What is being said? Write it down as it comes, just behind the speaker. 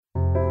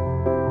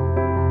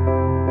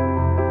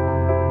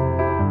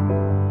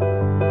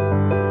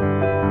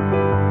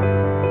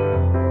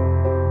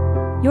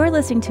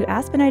listening to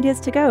Aspen Ideas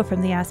to Go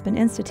from the Aspen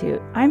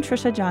Institute. I'm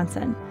Trisha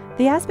Johnson.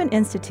 The Aspen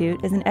Institute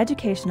is an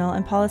educational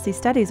and policy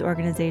studies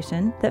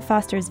organization that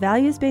fosters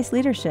values-based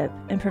leadership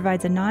and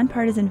provides a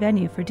nonpartisan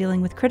venue for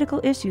dealing with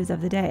critical issues of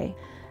the day.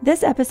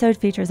 This episode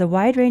features a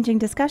wide-ranging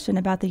discussion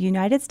about the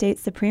United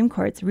States Supreme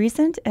Court's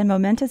recent and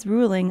momentous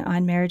ruling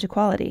on marriage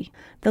equality.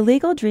 The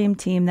legal dream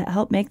team that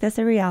helped make this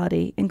a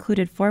reality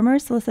included former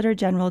Solicitor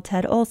General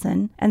Ted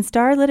Olson and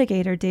star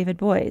litigator David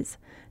Boies.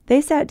 They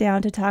sat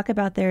down to talk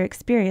about their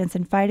experience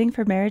in fighting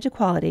for marriage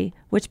equality,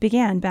 which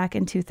began back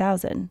in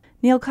 2000.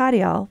 Neal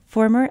Katyal,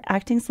 former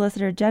Acting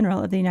Solicitor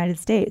General of the United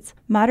States,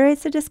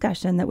 moderates a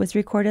discussion that was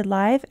recorded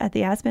live at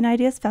the Aspen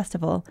Ideas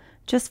Festival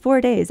just 4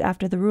 days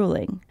after the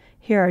ruling.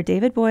 Here are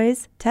David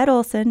Boies, Ted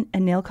Olson,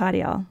 and Neal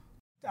Katyal.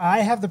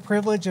 I have the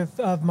privilege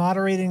of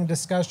moderating a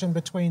discussion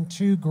between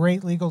two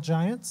great legal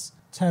giants,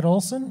 Ted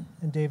Olson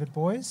and David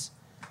Boies.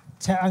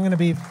 I'm going to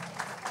be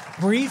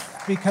brief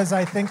because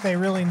I think they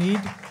really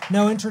need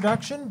no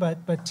introduction,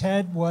 but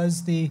Ted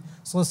was the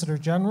Solicitor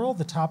General,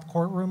 the top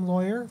courtroom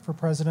lawyer for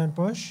President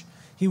Bush.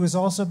 He was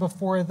also,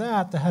 before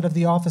that, the head of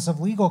the Office of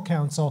Legal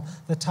Counsel,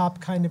 the top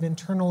kind of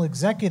internal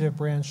executive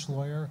branch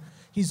lawyer.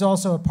 He's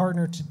also a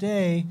partner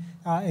today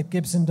at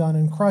Gibson,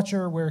 Dunn &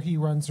 Crutcher, where he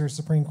runs their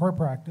Supreme Court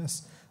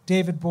practice.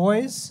 David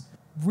Boies,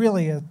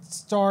 really a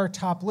star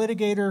top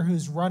litigator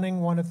who's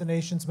running one of the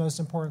nation's most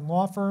important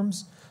law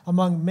firms.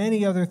 Among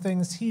many other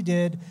things he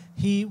did,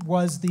 he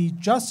was the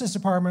Justice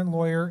Department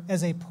lawyer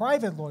as a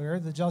private lawyer.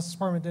 The Justice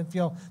Department didn't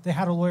feel they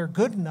had a lawyer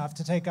good enough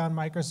to take on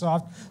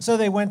Microsoft, so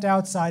they went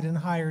outside and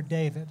hired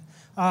David.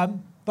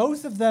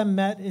 Both of them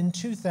met in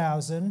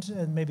 2000,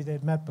 and maybe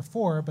they'd met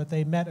before, but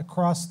they met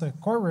across the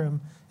courtroom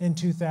in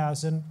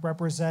 2000,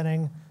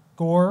 representing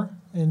Gore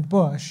and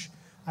Bush.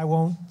 I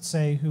won't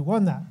say who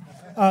won that.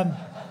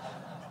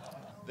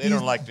 They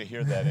don't like to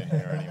hear that in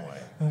here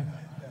anyway.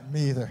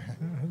 Me either.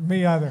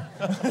 Me either.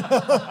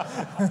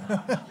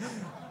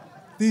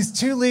 These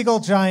two legal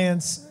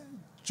giants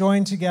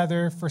joined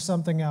together for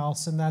something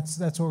else, and that's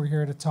what we're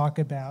here to talk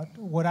about.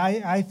 What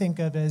I think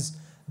of as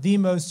the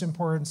most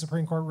important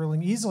Supreme Court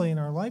ruling easily in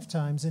our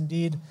lifetimes,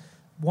 indeed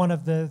one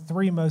of the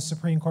three most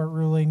Supreme Court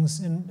rulings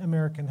in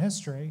American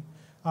history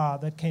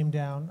that came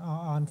down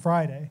on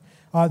Friday.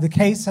 The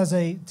case has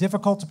a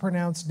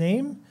difficult-to-pronounce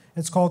name.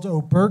 It's called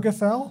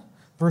Obergefell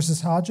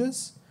versus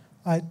Hodges.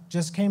 It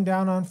just came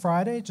down on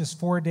Friday, just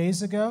 4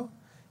 days ago.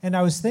 And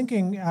I was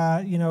thinking,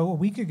 a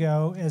week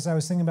ago, as I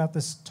was thinking about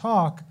this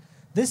talk,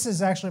 this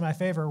is actually my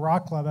favorite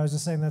rock club. I was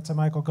just saying that to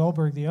Michael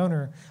Goldberg, the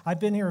owner.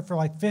 I've been here for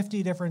like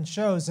 50 different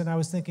shows, and I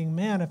was thinking,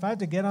 man, if I had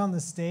to get on the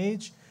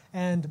stage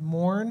and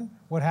mourn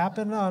what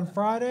happened on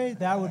Friday,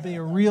 that would be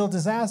a real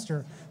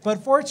disaster.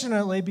 But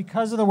fortunately,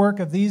 because of the work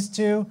of these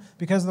two,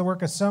 because of the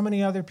work of so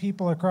many other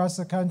people across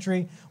the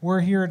country, we're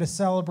here to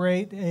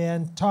celebrate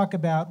and talk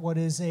about what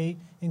is a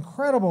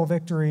incredible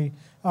victory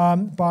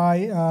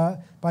by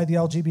the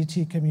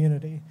LGBT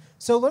community.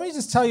 So let me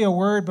just tell you a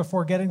word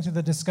before getting to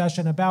the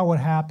discussion about what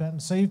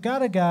happened. So you've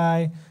got a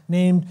guy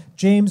named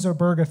James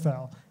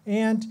Obergefell,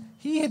 and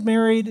he had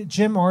married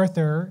Jim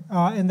Arthur,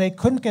 and they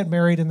couldn't get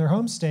married in their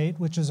home state,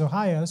 which is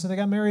Ohio, so they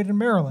got married in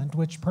Maryland,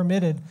 which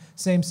permitted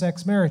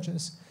same-sex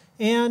marriages.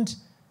 And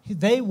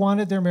they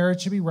wanted their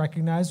marriage to be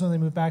recognized when they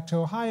moved back to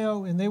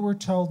Ohio, and they were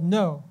told,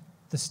 no,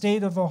 the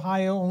state of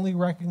Ohio only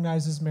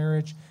recognizes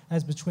marriage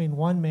as between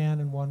one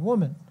man and one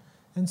woman.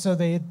 And so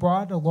they had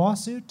brought a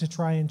lawsuit to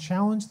try and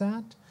challenge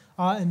that,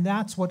 and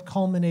that's what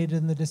culminated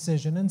in the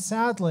decision. And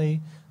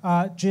sadly,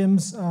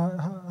 Jim's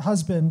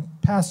husband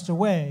passed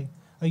away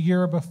a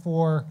year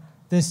before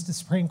the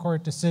Supreme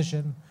Court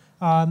decision.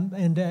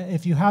 And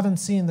if you haven't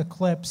seen the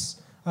clips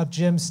of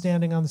Jim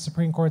standing on the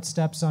Supreme Court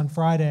steps on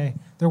Friday,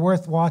 they're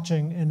worth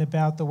watching and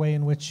about the way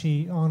in which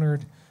he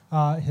honored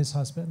his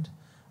husband.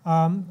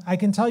 I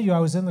can tell you I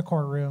was in the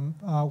courtroom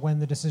when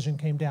the decision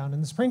came down. In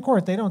the Supreme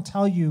Court, they don't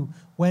tell you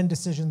when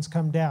decisions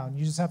come down.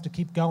 You just have to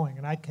keep going.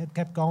 And I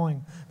kept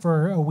going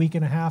for a week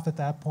and a half at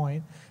that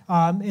point.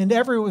 And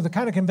the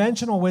kind of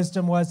conventional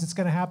wisdom was it's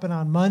going to happen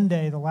on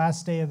Monday, the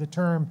last day of the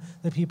term,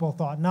 that people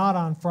thought, not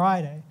on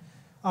Friday.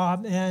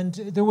 And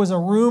there was a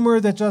rumor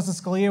that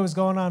Justice Scalia was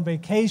going on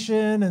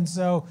vacation, and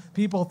so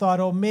people thought,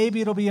 oh,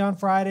 maybe it'll be on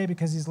Friday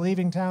because he's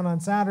leaving town on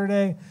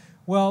Saturday.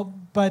 Well,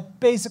 but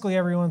basically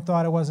everyone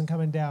thought it wasn't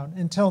coming down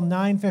until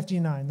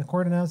 9:59. The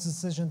court announced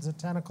decisions at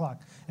 10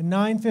 o'clock. At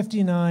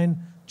 9:59,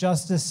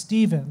 Justice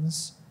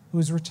Stevens, who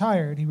is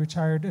retired, he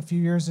retired a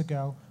few years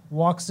ago,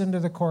 walks into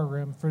the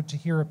courtroom to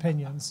hear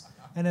opinions.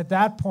 And at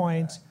that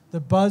point, the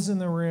buzz in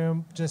the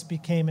room just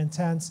became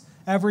intense.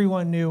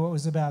 Everyone knew what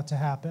was about to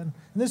happen.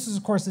 And this was,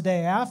 of course, the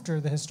day after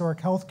the historic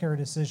health care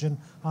decision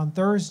on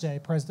Thursday,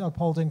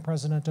 upholding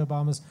President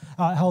Obama's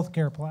health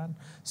care plan.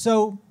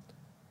 So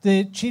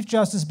the Chief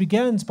Justice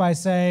begins by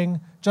saying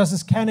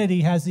Justice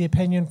Kennedy has the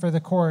opinion for the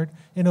court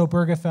in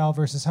Obergefell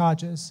versus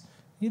Hodges.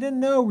 You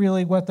didn't know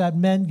really what that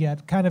meant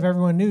yet. Kind of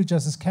everyone knew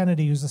Justice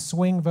Kennedy, who's a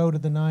swing vote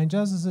of the 9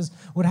 justices,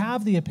 would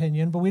have the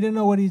opinion, but we didn't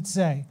know what he'd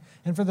say.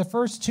 And for the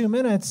first 2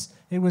 minutes,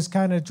 it was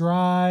kind of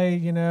dry,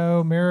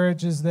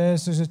 marriage is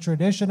this, there's a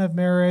tradition of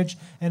marriage,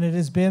 and it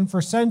has been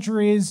for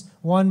centuries,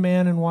 one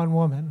man and one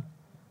woman.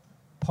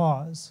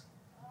 Pause.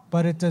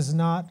 But it does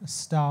not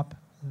stop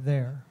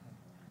there.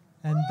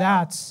 And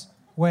that's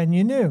when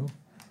you knew.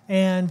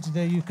 And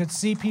you could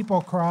see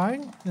people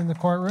crying in the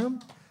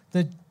courtroom.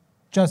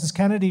 Justice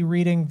Kennedy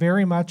reading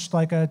very much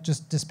like a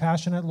just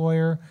dispassionate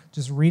lawyer,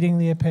 just reading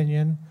the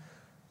opinion.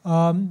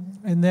 But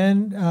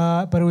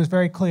it was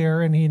very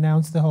clear, and he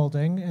announced the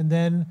holding. And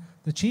then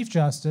the Chief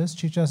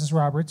Justice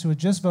Roberts, who had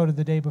just voted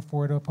the day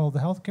before to uphold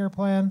the health care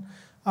plan,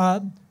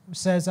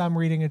 says, I'm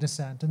reading a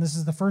dissent. And this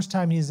is the first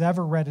time he's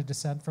ever read a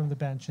dissent from the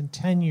bench in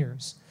 10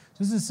 years.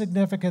 So this is a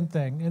significant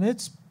thing. And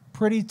it's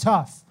pretty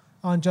tough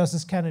on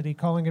Justice Kennedy,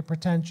 calling it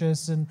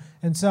pretentious and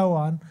so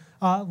on.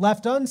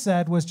 Left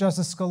unsaid was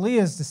Justice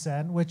Scalia's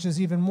dissent, which is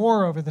even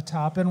more over the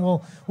top. And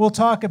we'll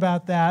talk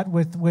about that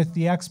with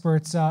the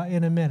experts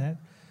in a minute.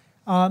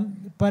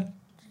 But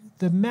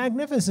the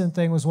magnificent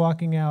thing was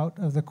walking out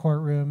of the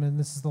courtroom, and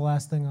this is the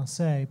last thing I'll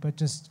say, but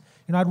just,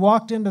 I'd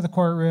walked into the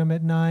courtroom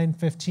at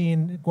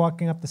 9:15,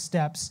 walking up the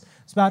steps.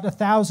 It's about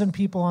 1,000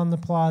 people on the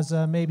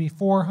plaza, maybe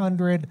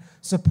 400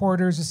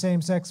 supporters of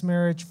same-sex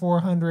marriage,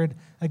 400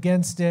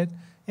 against it,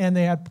 and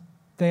they had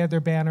their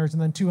banners,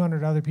 and then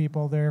 200 other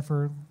people there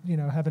for,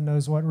 heaven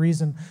knows what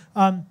reason.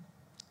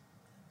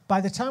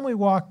 By the time we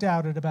walked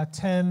out at about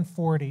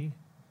 10:40,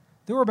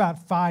 there were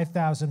about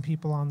 5,000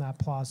 people on that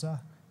plaza.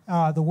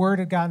 The word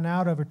had gotten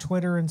out over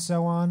Twitter and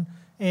so on,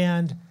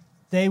 and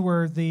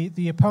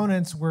the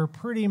opponents were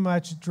pretty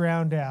much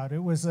drowned out.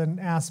 It was an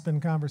Aspen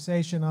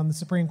conversation on the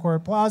Supreme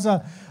Court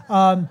Plaza,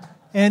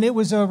 and it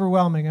was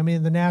overwhelming. I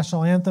mean, the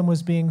national anthem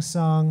was being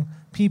sung,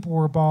 people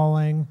were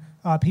bawling,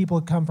 people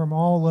had come from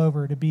all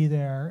over to be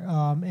there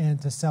and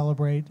to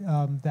celebrate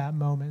that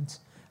moment.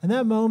 And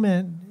that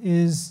moment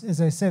is, as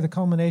I say, the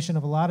culmination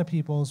of a lot of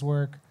people's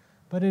work,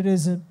 but it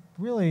is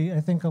really,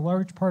 I think, a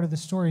large part of the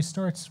story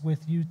starts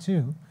with you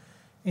two.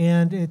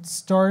 And it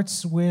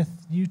starts with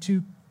you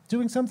two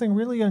doing something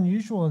really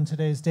unusual in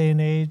today's day and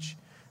age.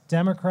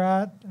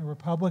 Democrat, a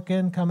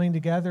Republican coming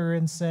together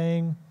and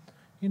saying,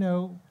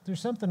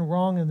 there's something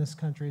wrong in this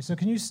country. So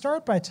can you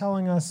start by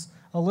telling us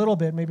a little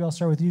bit, maybe I'll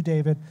start with you,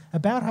 David,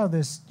 about how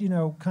this,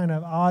 kind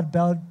of odd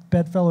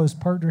bedfellows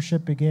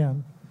partnership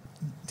began?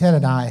 Ted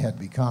and I had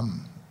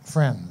become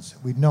friends.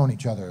 We'd known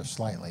each other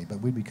slightly,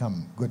 but we'd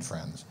become good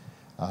friends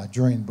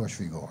during Bush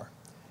v. Gore.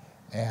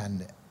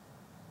 And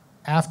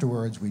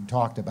afterwards, we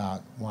talked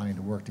about wanting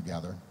to work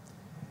together,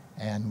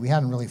 and we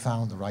hadn't really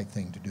found the right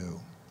thing to do.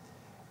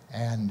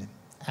 And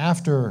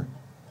after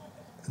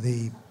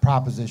the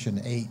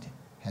Proposition 8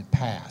 had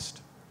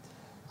passed,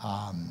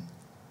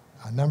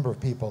 a number of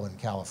people in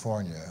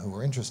California who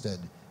were interested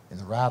in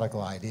the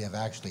radical idea of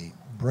actually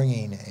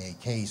bringing a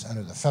case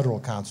under the federal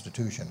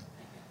Constitution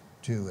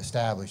to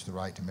establish the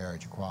right to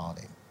marriage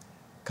equality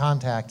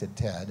contacted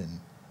Ted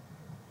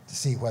to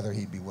see whether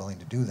he'd be willing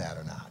to do that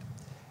or not.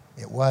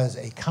 It was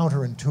a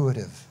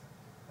counterintuitive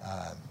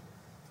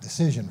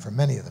decision for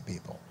many of the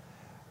people,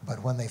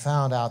 but when they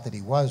found out that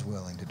he was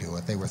willing to do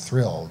it, they were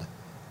thrilled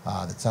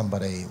that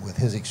somebody with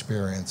his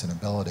experience and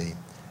ability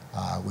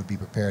would be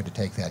prepared to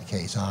take that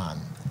case on.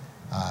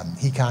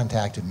 He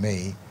contacted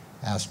me,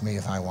 asked me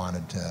if I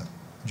wanted to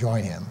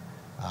join him.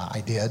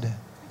 I did,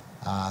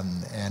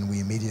 and we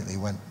immediately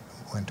went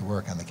to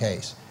work on the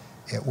case.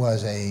 It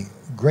was a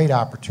great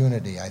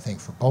opportunity, I think,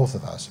 for both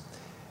of us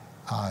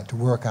to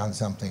work on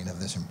something of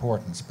this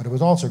importance, but it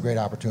was also a great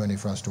opportunity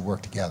for us to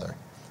work together.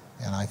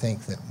 And I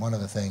think that one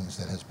of the things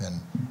that has been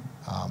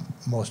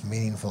most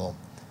meaningful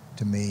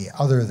to me,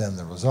 other than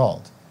the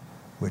result,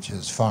 which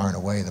is far and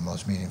away the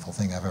most meaningful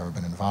thing I've ever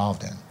been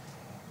involved in,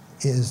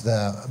 is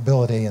the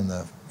ability and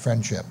the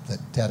friendship that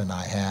Ted and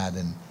I had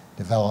and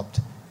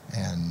developed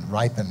and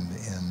ripened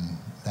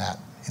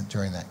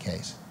during that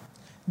case.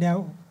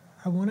 Now,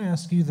 I want to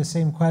ask you the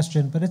same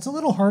question, but it's a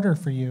little harder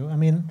for you. I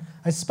mean,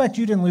 I suspect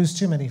you didn't lose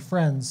too many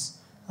friends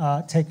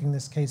taking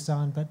this case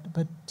on,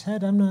 but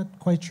Ted, I'm not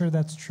quite sure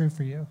that's true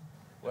for you.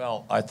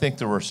 Well, I think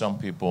there were some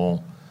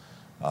people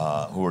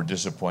who were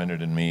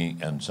disappointed in me,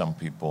 and some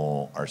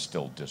people are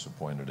still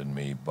disappointed in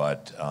me,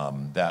 but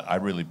that I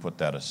really put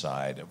that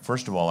aside.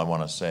 First of all, I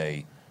want to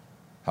say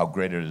how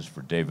great it is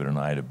for David and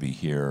I to be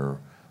here,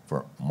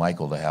 for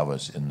Michael to have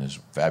us in this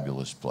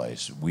fabulous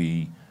place.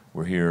 We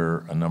were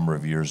here a number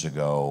of years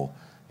ago,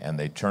 and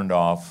they turned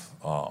off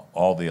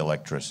all the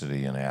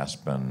electricity in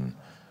Aspen,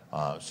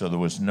 so there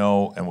was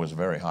no, and it was a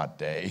very hot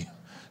day,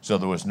 so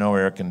there was no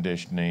air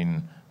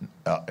conditioning,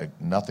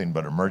 nothing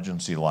but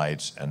emergency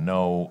lights, and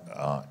no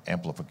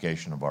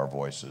amplification of our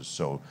voices.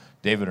 So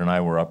David and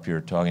I were up here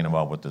talking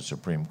about what the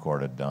Supreme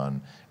Court had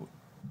done,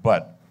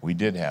 but we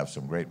did have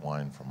some great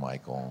wine from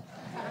Michael.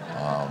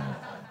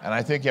 And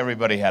I think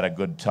everybody had a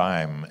good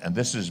time, and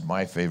this is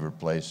my favorite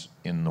place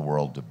in the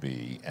world to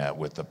be,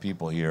 with the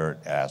people here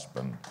at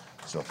Aspen,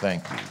 so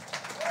thank you.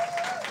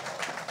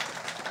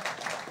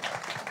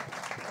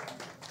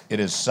 It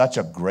is such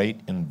a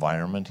great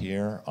environment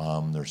here.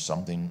 There's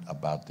something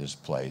about this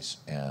place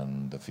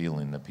and the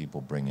feeling that people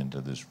bring into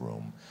this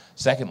room.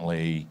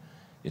 Secondly,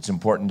 it's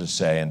important to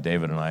say, and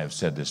David and I have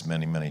said this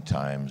many, many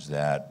times,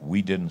 that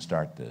we didn't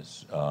start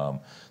this,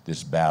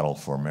 this battle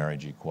for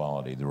marriage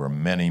equality. There were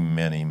many,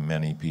 many,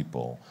 many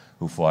people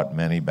who fought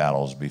many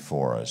battles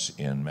before us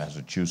in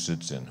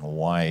Massachusetts, in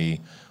Hawaii,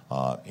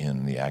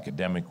 in the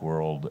academic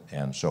world,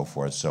 and so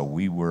forth. So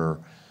we were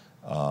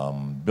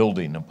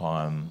building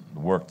upon the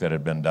work that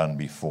had been done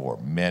before,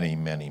 many,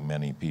 many,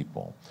 many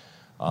people.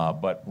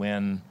 But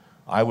when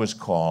I was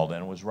called,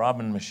 and it was Rob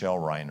and Michelle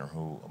Reiner,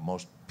 who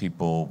most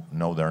people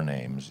know their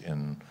names,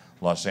 in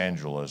Los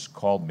Angeles,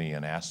 called me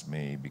and asked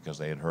me, because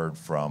they had heard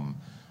from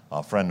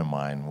a friend of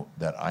mine,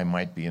 that I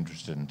might be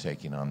interested in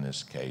taking on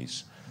this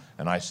case.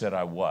 And I said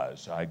I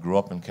was. I grew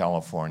up in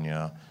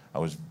California.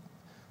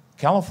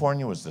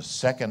 California was the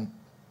second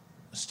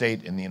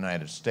state in the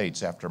United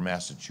States after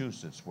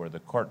Massachusetts where the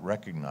court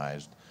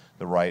recognized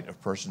the right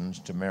of persons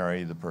to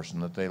marry the person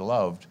that they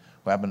loved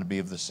who happened to be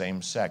of the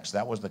same sex.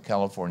 That was the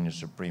California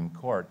Supreme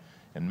Court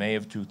in May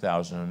of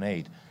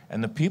 2008.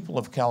 And the people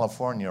of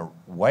California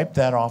wiped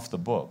that off the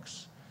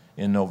books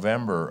in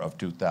November of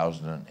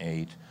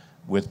 2008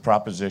 with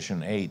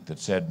Proposition 8 that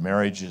said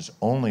marriage is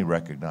only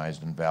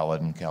recognized and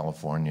valid in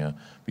California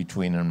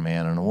between a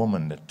man and a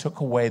woman, that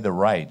took away the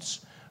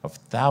rights of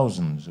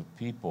thousands of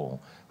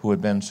people who had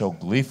been so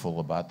gleeful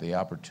about the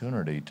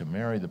opportunity to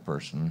marry the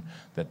person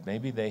that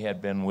maybe they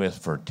had been with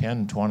for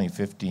 10, 20,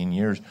 15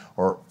 years,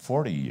 or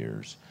 40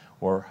 years,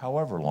 or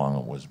however long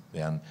it was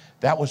been.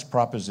 That was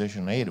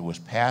Proposition 8. It was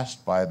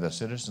passed by the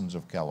citizens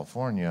of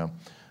California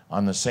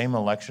on the same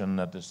election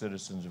that the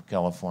citizens of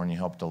California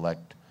helped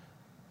elect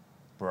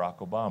Barack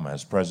Obama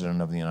as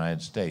President of the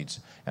United States.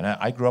 And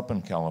I grew up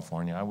in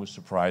California. I was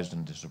surprised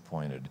and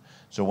disappointed.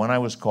 So when I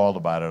was called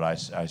about it,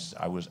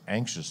 I was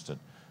anxious to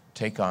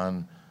take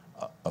on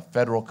a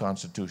federal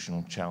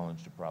constitutional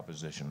challenge to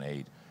Proposition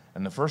 8.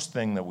 And the first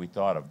thing that we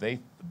thought of,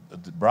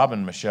 Rob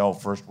and Michelle,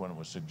 first when it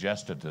was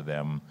suggested to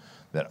them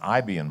that I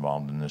be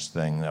involved in this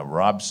thing, that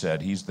Rob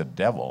said he's the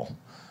devil.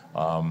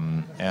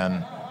 And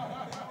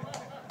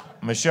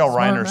Michelle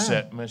Reiner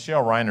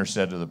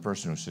said to the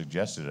person who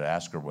suggested it,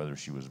 ask her whether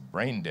she was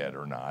brain dead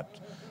or not.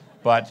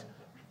 But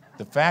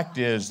the fact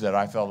is that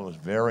I felt it was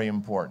very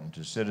important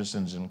to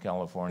citizens in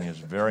California, it's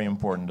very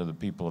important to the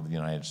people of the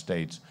United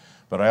States.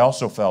 But I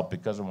also felt,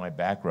 because of my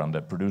background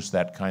that produced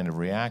that kind of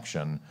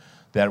reaction,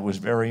 that it was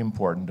very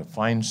important to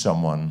find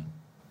someone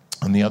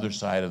on the other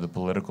side of the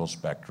political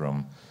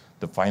spectrum.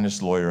 The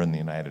finest lawyer in the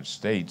United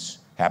States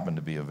happened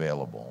to be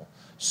available.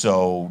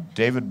 So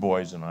David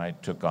Boies and I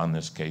took on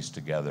this case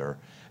together,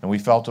 and we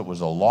felt it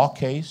was a law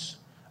case,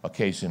 a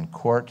case in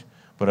court,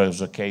 but it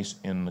was a case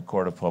in the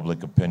court of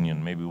public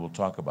opinion. Maybe we'll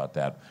talk about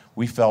that.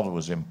 We felt it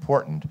was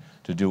important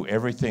to do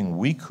everything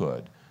we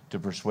could to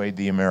persuade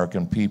the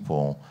American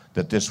people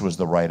that this was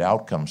the right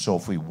outcome. So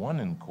if we won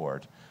in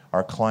court,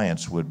 our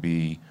clients would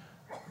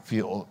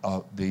feel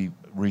the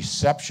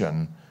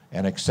reception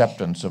and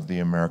acceptance of the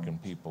American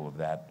people of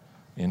that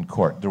in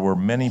court. There were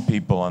many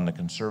people on the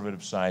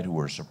conservative side who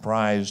were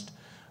surprised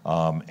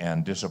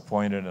and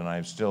disappointed, and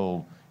I'm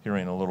still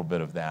hearing a little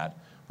bit of that.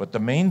 But the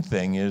main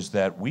thing is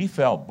that we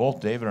felt, both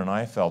David and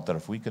I felt, that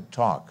if we could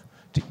talk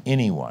to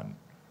anyone,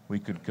 we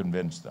could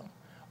convince them.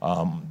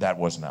 That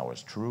wasn't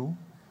always true,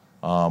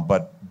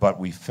 but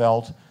we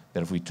felt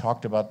that if we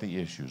talked about the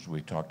issues,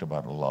 we talked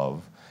about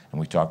love, and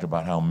we talked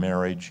about how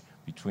marriage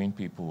between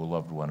people who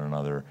loved one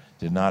another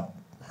did not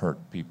hurt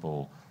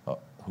people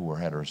who were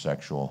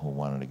heterosexual who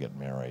wanted to get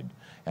married.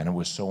 And it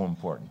was so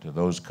important to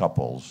those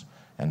couples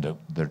and to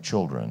their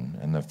children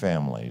and their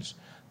families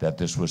that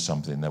this was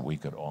something that we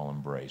could all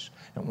embrace.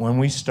 And when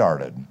we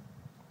started,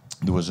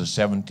 there was a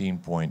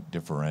 17-point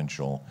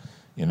differential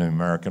in the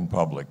American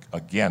public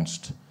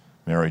against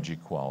marriage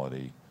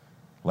equality.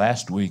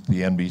 Last week,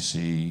 the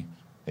NBC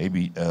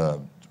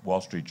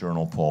Wall Street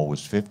Journal poll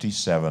was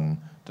 57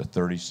 to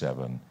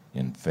 37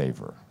 in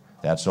favor.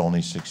 That's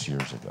only 6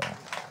 years ago.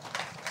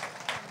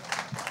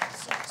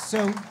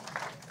 So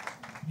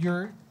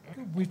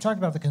we've talked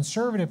about the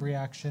conservative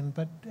reaction,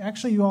 but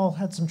actually you all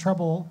had some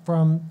trouble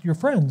from your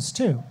friends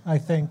too, I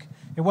think.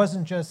 It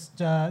wasn't just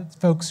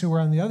folks who were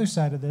on the other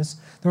side of this.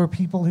 There were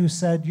people who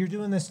said, you're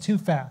doing this too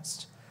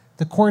fast.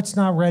 The court's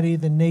not ready,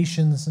 the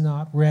nation's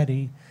not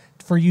ready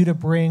for you to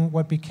bring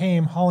what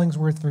became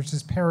Hollingsworth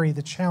versus Perry,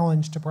 the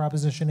challenge to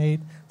Proposition 8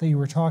 that you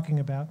were talking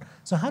about.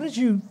 So how did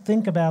you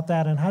think about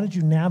that, and how did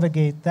you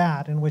navigate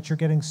that in which you're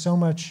getting so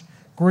much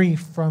grief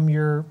from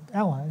your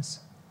allies?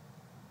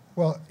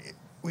 Well,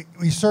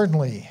 we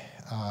certainly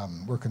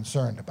were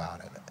concerned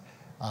about it.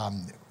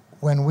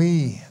 When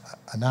we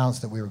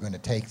announced that we were going to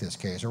take this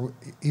case, or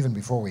even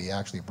before we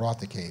actually brought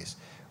the case,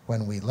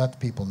 when we let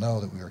people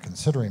know that we were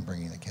considering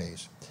bringing the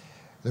case,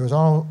 there was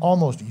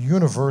almost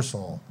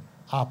universal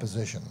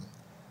opposition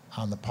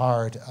on the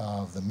part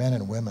of the men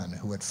and women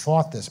who had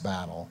fought this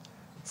battle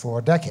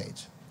for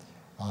decades.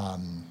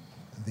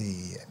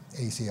 The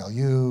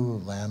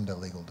ACLU, Lambda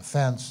Legal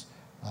Defense,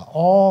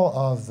 all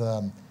of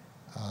the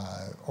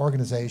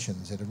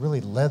organizations that had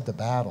really led the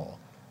battle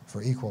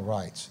for equal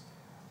rights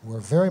were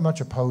very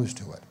much opposed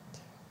to it.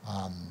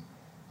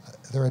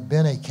 There had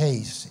been a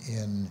case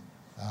in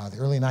the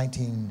early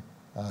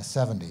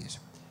 1970s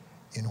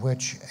in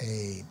which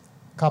a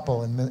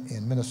couple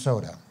in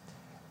Minnesota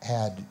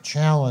had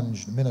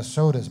challenged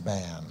Minnesota's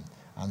ban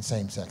on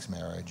same-sex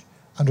marriage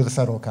under the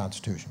federal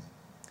Constitution.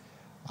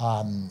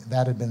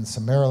 That had been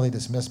summarily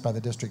dismissed by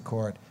the district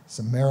court,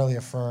 summarily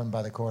affirmed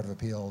by the Court of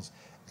Appeals,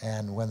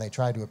 and when they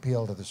tried to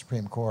appeal to the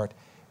Supreme Court,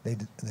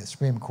 the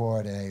Supreme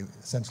Court, in a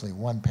essentially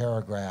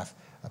one-paragraph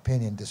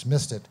opinion,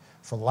 dismissed it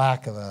for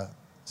lack of a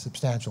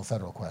substantial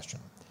federal question.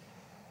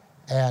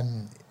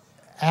 And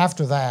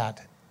after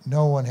that,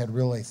 no one had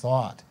really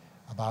thought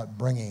about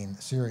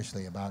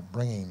seriously about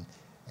bringing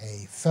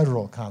a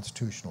federal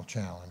constitutional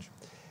challenge.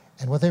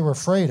 And what they were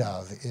afraid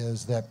of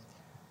is that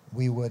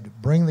we would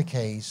bring the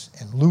case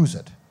and lose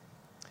it,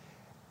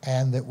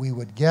 and that we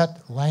would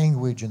get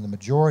language in the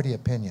majority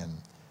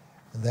opinion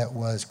that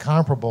was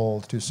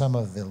comparable to some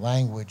of the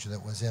language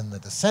that was in the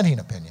dissenting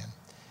opinion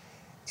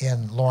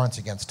in Lawrence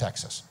against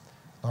Texas.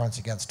 Lawrence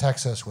against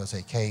Texas was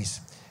a case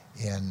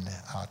in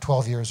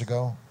 12 years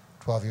ago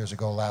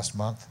last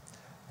month,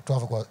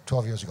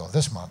 12 years ago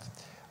this month,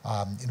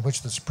 in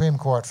which the Supreme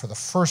Court for the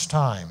first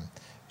time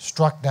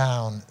struck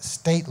down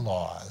state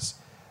laws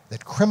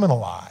that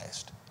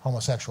criminalized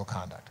homosexual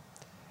conduct.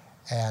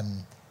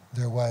 And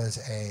it was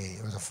a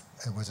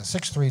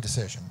 6-3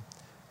 decision,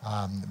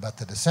 but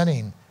the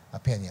dissenting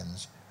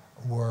opinions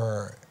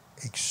were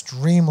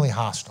extremely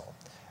hostile,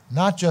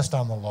 not just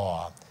on the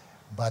law,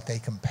 but they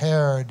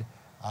compared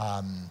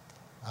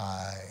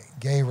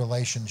gay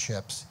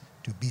relationships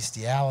to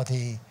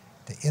bestiality,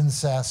 to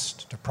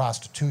incest, to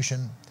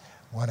prostitution.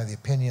 One of the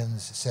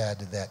opinions said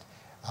that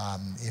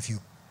if you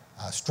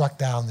struck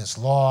down this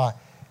law,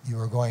 you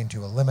were going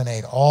to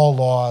eliminate all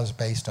laws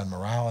based on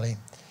morality.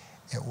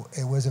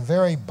 It was a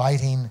very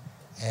biting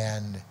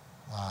and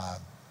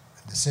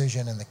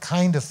decision, and the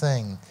kind of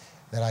thing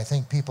that I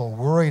think people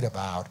worried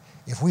about.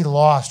 If we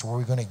lost, were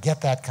we going to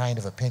get that kind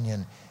of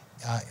opinion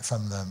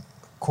from the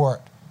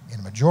court in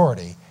a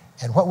majority,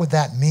 and what would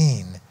that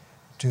mean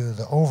to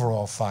the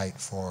overall fight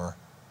for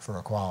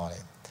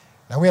equality?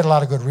 Now, we had a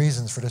lot of good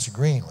reasons for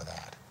disagreeing with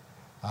that,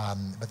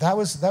 but that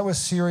was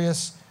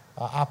serious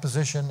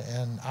opposition,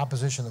 and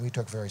opposition that we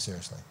took very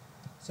seriously.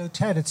 So,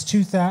 Ted, it's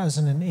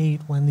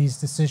 2008 when these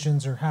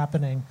decisions are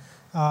happening,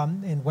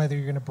 and whether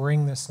you're going to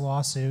bring this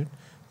lawsuit.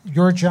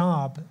 Your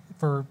job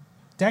for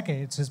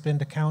decades has been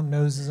to count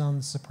noses on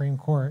the Supreme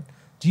Court.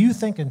 Do you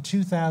think in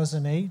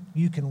 2008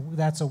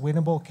 that's a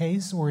winnable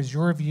case, or is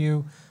your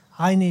view,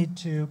 I need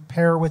to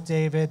pair with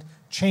David,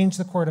 change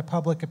the court of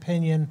public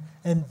opinion,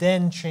 and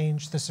then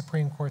change the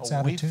Supreme Court's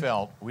attitude?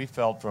 We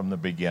felt from the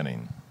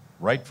beginning,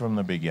 right from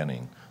the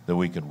beginning, that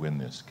we could win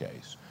this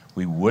case.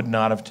 We would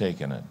not have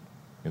taken it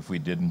if we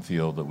didn't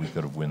feel that we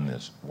could have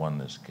won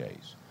this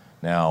case.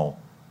 Now,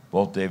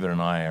 both David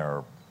and I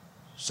are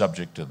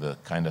subject to the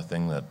kind of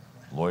thing that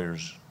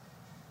lawyers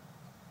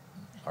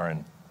are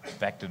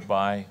infected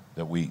by,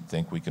 that we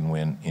think we can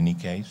win any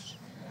case.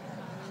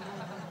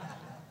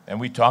 And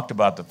we talked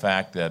about the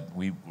fact that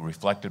we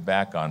reflected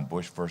back on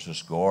Bush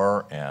versus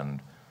Gore,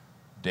 and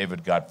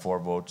David got 4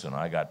 votes and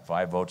I got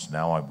 5 votes.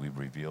 Now we've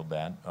revealed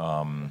that.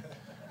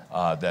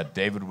 That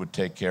David would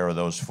take care of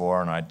those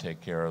 4 and I'd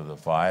take care of the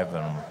 5,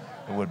 and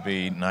it would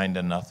be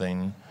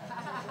 9-0.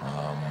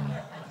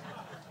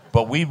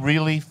 But we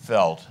really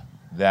felt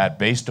that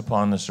based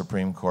upon the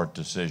Supreme Court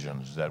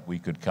decisions that we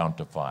could count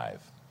to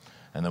 5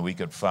 and that we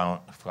could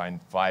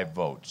find 5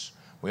 votes.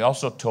 We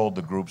also told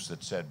the groups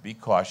that said, be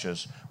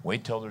cautious,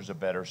 wait till there's a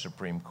better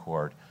Supreme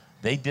Court.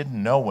 They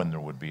didn't know when there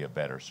would be a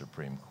better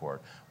Supreme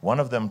Court. One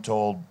of them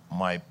told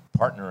my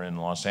partner in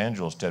Los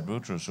Angeles, Ted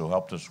Boies, who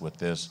helped us with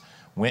this,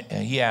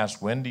 he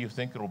asked, when do you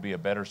think it'll be a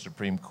better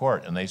Supreme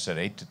Court? And they said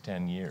 8 to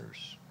 10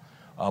 years.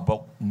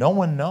 But no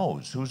one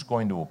knows who's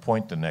going to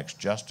appoint the next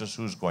justice,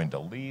 who's going to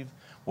leave,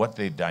 what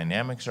the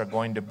dynamics are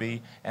going to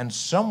be. And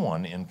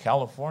someone in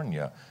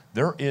California,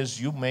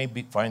 you may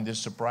find this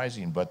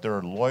surprising, but there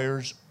are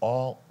lawyers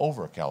all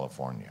over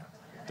California.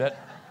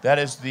 That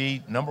is the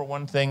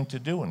 #1 thing to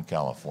do in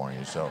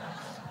California. So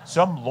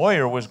some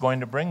lawyer was going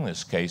to bring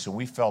this case, and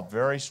we felt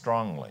very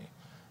strongly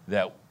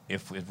that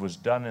if it was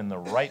done in the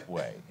right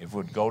way, if it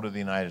would go to the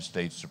United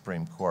States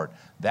Supreme Court,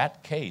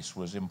 that case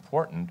was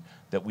important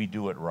that we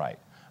do it right.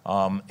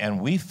 And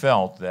we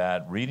felt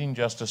that reading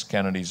Justice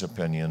Kennedy's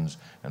opinions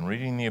and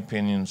reading the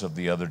opinions of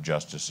the other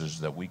justices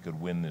that we could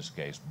win this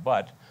case.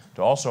 But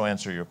to also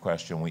answer your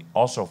question, we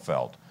also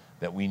felt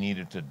that we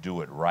needed to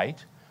do it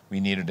right. We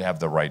needed to have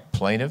the right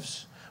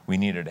plaintiffs. We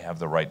needed to have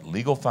the right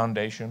legal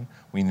foundation.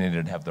 We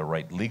needed to have the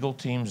right legal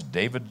teams.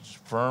 David's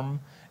firm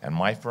and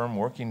my firm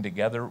working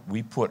together,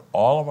 we put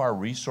all of our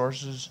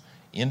resources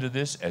into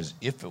this as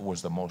if it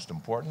was the most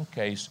important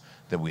case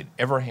that we'd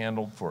ever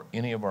handled for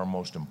any of our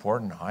most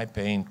important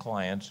high-paying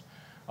clients.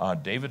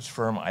 David's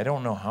firm, I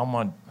don't know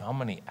how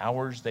many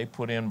hours they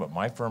put in, but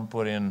my firm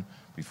put in,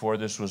 before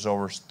this was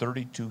over,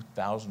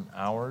 32,000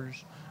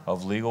 hours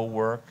of legal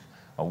work.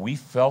 We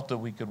felt that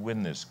we could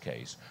win this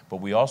case, but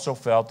we also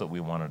felt that we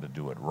wanted to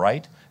do it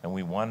right, and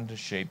we wanted to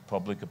shape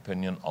public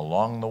opinion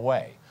along the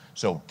way.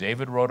 So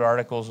David wrote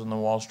articles in the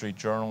Wall Street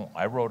Journal.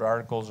 I wrote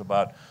articles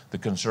about the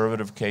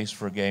conservative case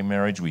for gay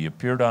marriage. We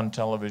appeared on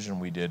television.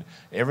 We did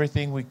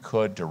everything we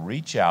could to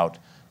reach out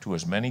to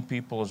as many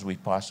people as we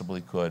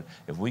possibly could.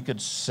 If we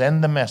could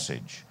send the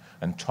message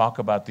and talk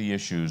about the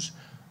issues,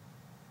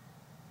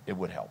 it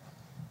would help.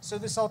 So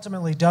this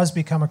ultimately does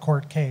become a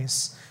court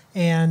case,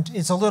 and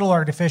it's a little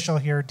artificial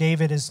here.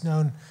 David is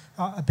known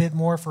a bit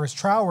more for his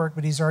trial work,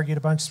 but he's argued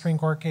a bunch of Supreme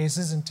Court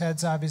cases, and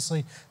Ted's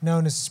obviously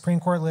known as a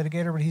Supreme Court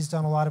litigator, but he's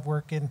done a lot of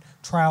work in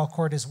trial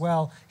court as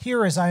well.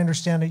 Here, as I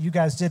understand it, you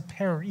guys did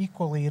pair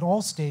equally at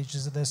all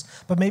stages of this,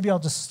 but maybe I'll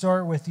just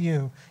start with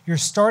you. You're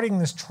starting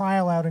this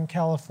trial out in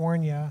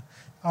California.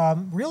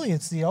 Really,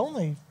 it's the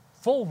only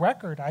full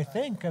record, I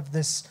think, of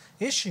this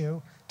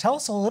issue. Tell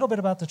us a little bit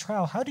about the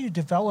trial. How do you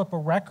develop a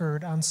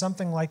record on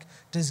something like,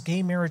 is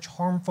gay marriage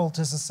harmful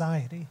to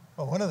society?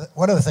 Well,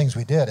 one of the things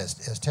we did,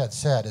 as Ted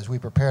said, is we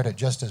prepared it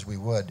just as we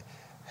would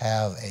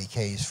have a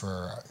case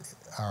for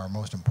our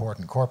most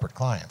important corporate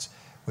clients,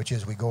 which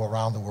is we go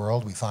around the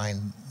world, we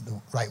find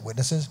the right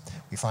witnesses,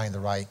 we find the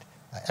right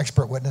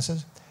expert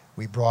witnesses.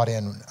 We brought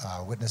in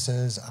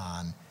witnesses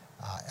on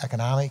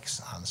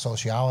economics, on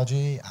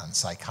sociology, on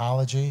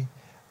psychology,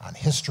 on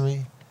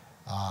history,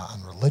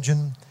 on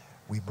religion.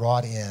 We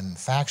brought in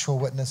factual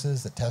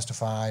witnesses that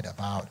testified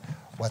about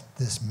what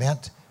this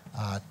meant,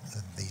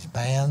 these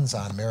bans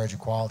on marriage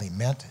equality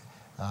meant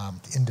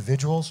to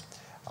individuals.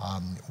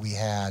 We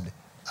had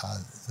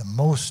the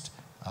most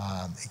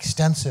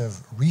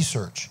extensive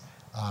research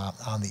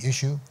on the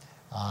issue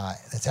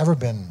that's ever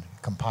been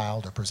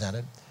compiled or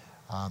presented.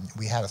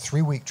 We had a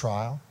 3-week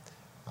trial.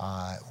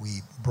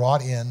 We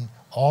brought in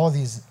all of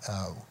these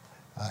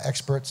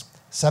experts,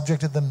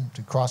 subjected them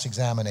to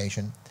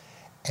cross-examination,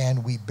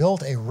 and we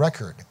built a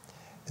record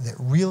that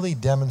really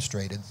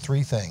demonstrated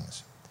 3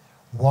 things.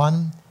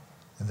 One,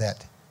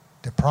 that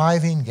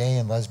depriving gay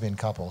and lesbian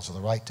couples of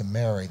the right to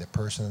marry the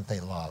person that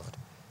they loved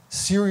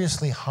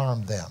seriously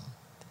harmed them.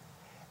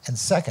 And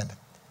second,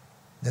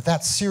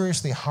 that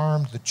seriously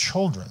harmed the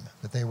children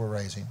that they were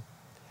raising.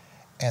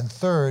 And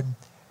third,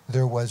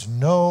 there was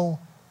no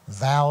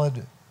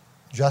valid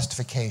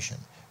justification.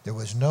 There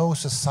was no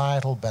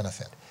societal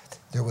benefit.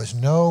 There was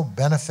no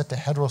benefit to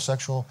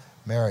heterosexual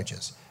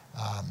marriages,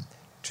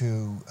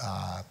 to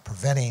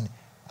preventing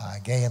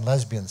gay and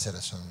lesbian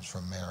citizens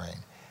from marrying.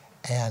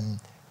 And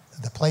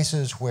the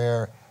places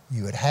where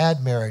you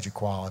had marriage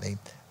equality,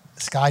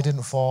 the sky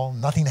didn't fall,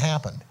 nothing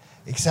happened,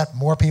 except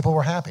more people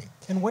were happy.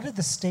 And what did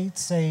the state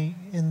say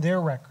in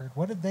their record?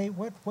 What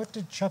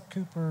did Chuck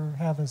Cooper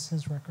have as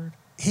his record?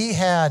 He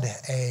had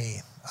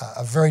a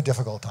very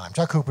difficult time.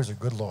 Chuck Cooper's a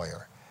good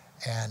lawyer,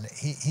 and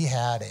he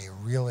had a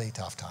really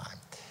tough time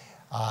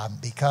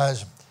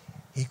because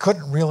he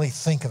couldn't really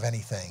think of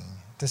anything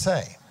to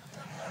say.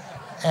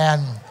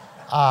 And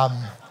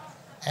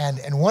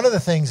one of the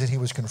things that he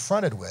was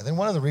confronted with, and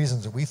one of the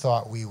reasons that we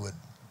thought we'd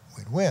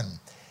win,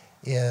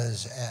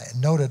 is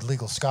noted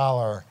legal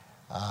scholar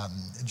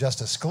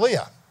Justice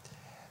Scalia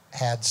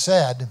had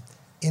said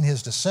in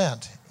his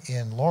dissent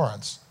in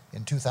Lawrence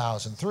in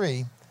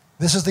 2003,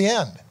 this is the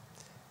end.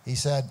 He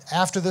said,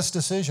 after this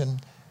decision,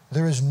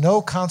 there is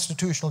no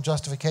constitutional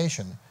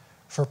justification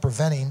for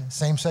preventing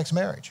same-sex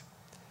marriage.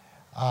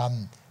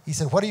 He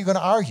said, what are you going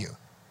to argue?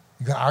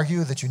 You're going to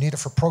argue that you need it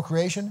for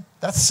procreation?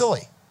 That's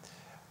silly.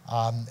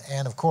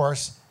 And of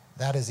course,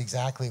 that is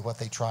exactly what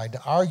they tried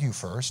to argue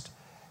first.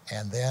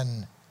 And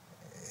then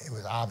it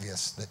was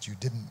obvious that you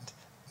didn't,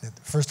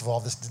 first of all,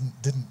 this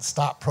didn't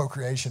stop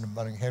procreation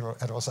among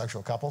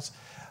heterosexual couples.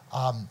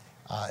 Not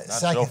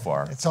so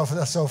far. It's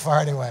so far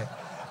anyway.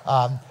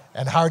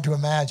 And hard to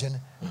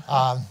imagine.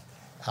 And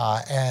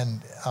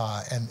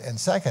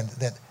second,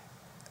 that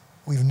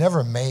we've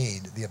never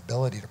made the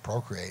ability to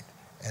procreate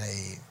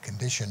a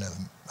condition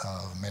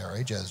of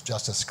marriage, as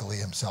Justice Scalia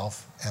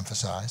himself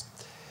emphasized.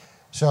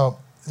 So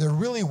there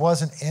really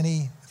wasn't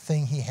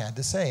anything he had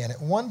to say. And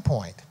at one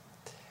point,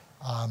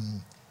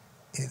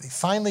 it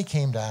finally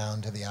came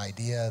down to the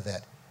idea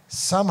that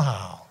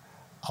somehow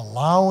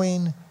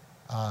allowing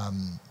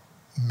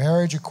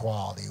marriage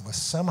equality was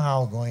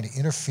somehow going to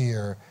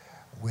interfere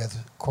with,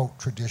 quote,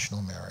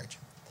 traditional marriage.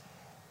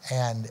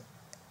 And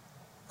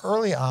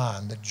early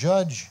on, the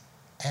judge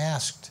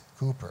asked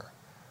Cooper,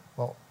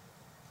 well,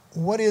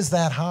 what is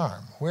that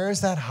harm? Where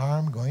is that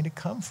harm going to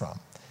come from?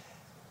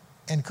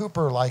 And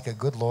Cooper, like a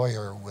good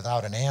lawyer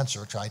without an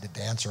answer, tried to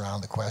dance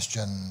around the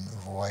question,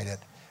 avoid it.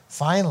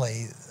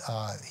 Finally,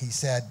 he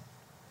said,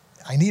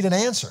 I need an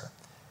answer.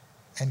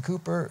 And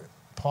Cooper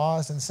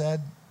paused and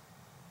said,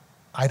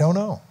 I don't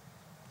know.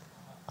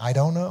 I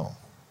don't know.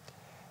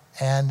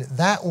 And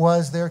that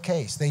was their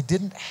case. They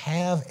didn't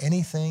have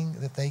anything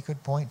that they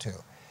could point to.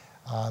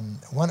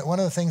 One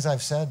of the things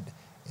I've said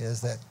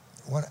is that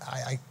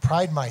I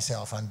pride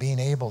myself on being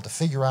able to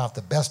figure out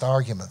the best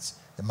arguments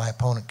that my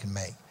opponent can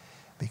make,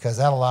 because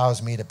that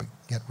allows me to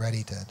get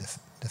ready to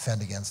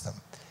defend against them.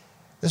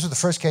 This was the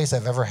first case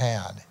I've ever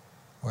had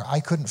where I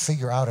couldn't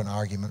figure out an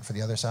argument for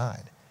the other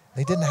side.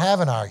 They didn't have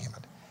an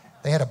argument.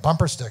 They had a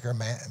bumper sticker,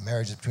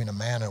 marriage is between a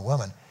man and a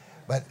woman,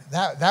 but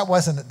that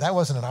wasn't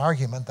an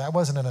argument, that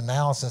wasn't an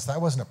analysis, that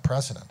wasn't a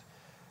precedent.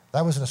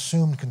 That was an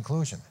assumed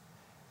conclusion.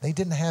 They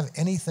didn't have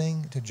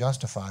anything to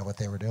justify what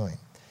they were doing.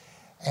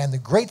 And the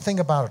great thing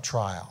about a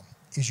trial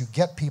is you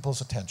get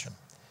people's attention.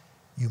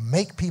 You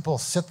make people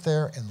sit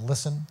there and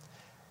listen.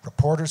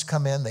 Reporters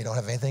come in, they don't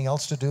have anything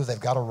else to do, they've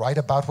got to write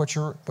about what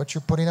you're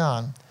putting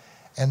on,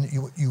 and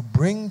you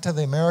bring to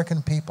the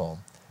American people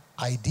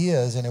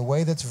ideas in a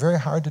way that's very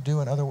hard to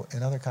do in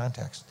other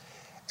contexts.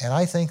 And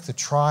I think the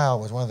trial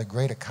was one of the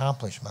great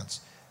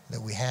accomplishments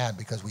that we had,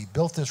 because we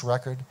built this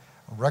record,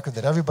 a record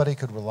that everybody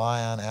could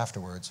rely on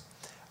afterwards,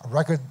 a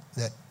record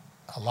that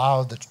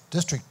allowed the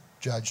district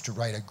judge to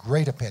write a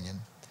great opinion,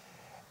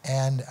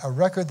 and a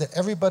record that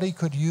everybody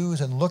could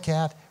use and look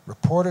at,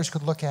 reporters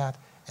could look at,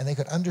 and they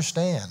could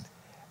understand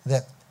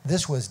that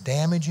this was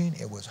damaging,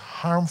 it was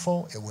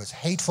harmful, it was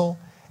hateful,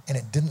 and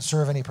it didn't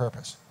serve any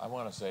purpose. I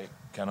want to say,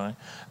 can I?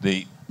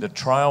 The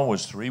trial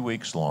was 3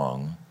 weeks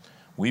long.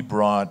 We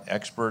brought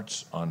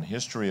experts on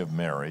history of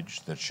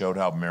marriage that showed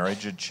how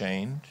marriage had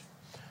changed,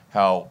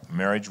 how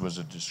marriage was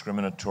a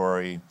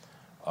discriminatory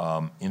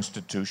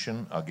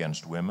institution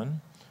against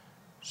women.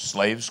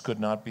 Slaves could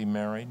not be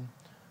married.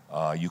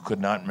 You could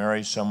not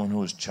marry someone who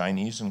was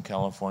Chinese in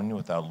California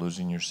without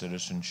losing your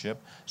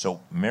citizenship.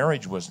 So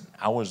marriage was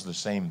always the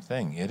same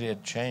thing. It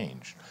had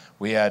changed.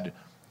 We had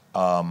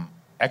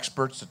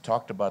experts that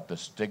talked about the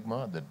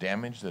stigma, the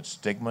damage that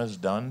stigma has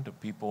done to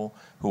people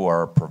who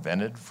are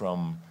prevented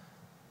from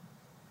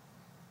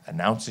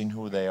announcing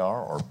who they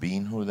are or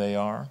being who they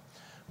are.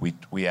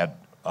 We had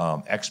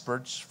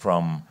experts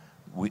from,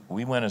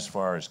 we went as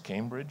far as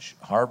Cambridge,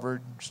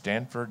 Harvard,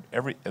 Stanford,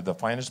 the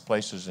finest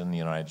places in the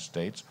United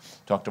States,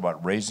 talked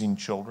about raising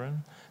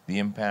children, the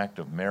impact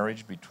of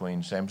marriage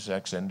between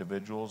same-sex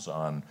individuals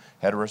on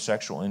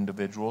heterosexual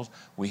individuals.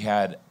 We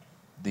had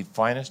the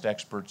finest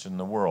experts in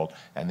the world,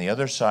 and the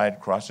other side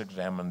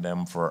cross-examined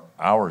them for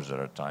hours at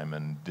a time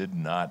and did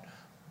not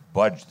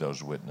budge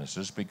those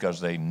witnesses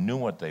because they knew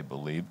what they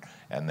believed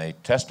and they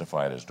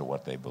testified as to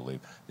what they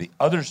believed. The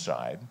other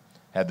side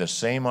had the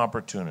same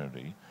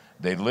opportunity.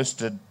 They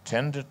listed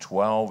 10 to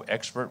 12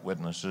 expert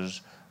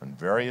witnesses in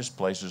various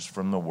places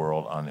from the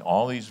world on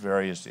all these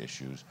various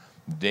issues.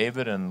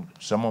 David and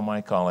some of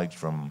my colleagues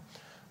from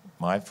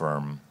my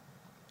firm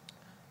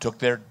took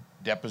their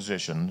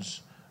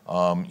depositions,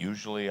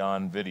 usually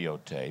on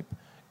videotape,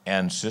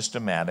 and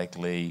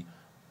systematically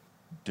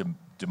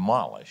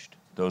demolished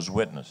those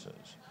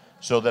witnesses,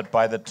 so that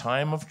by the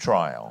time of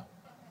trial,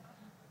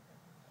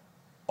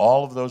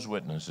 all of those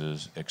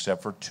witnesses,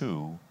 except for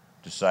 2,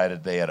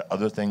 decided they had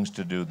other things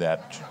to do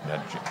that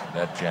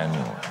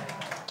January.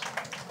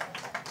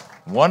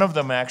 One of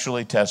them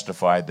actually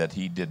testified that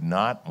he did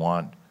not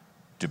want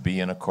to be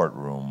in a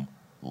courtroom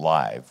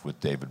live with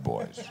David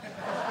Boies.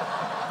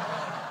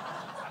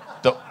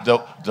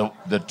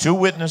 The 2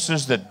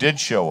 witnesses that did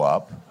show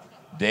up,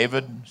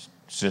 David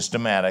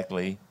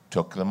systematically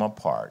took them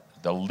apart.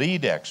 The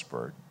lead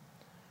expert,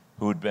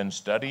 who had been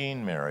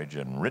studying marriage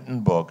and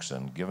written books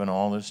and given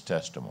all this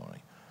testimony,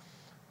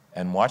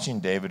 and watching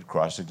David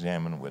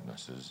cross-examine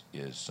witnesses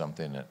is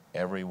something that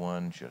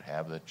everyone should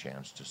have the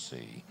chance to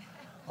see,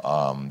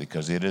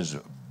 because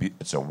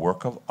it's a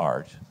work of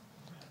art,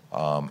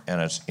 and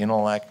it's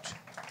intellect.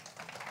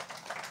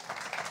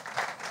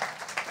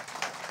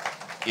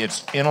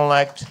 It's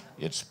intellect,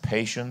 it's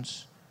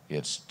patience,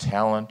 it's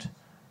talent,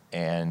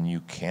 and you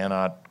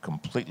cannot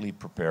completely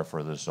prepare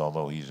for this,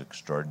 although he's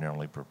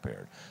extraordinarily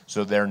prepared.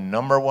 So their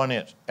number one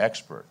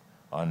expert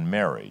on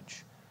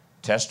marriage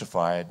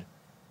testified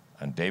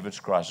on David's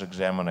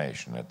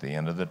cross-examination at the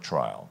end of the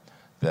trial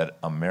that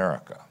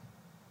America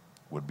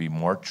would be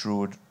more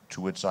true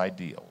to its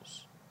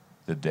ideals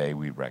the day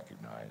we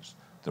recognize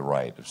the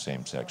right of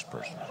same-sex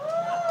persons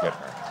to get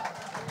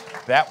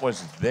married. That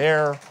was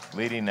their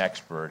leading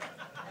expert.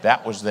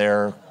 That was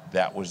their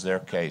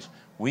case.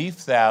 We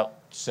felt,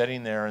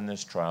 sitting there in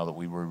this trial, that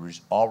we were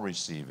all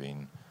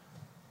receiving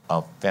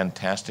a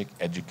fantastic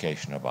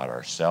education about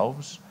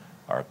ourselves,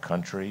 our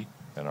country,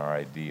 and our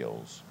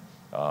ideals.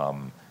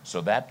 So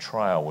that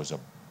trial was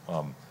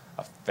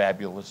a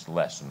fabulous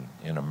lesson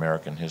in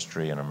American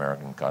history and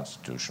American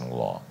constitutional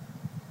law.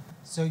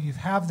 So you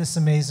have this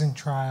amazing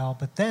trial,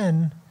 but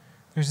then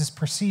there's this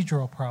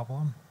procedural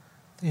problem.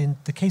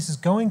 The case is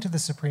going to the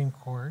Supreme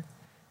Court,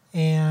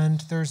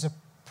 and there's a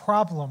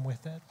problem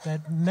with it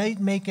that may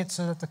make it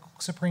so that the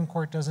Supreme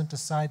Court doesn't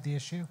decide the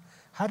issue.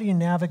 How do you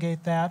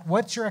navigate that?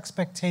 What's your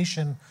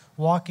expectation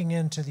walking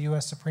into the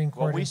U.S. Supreme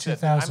Court in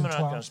 2012? I'm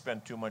not going to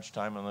spend too much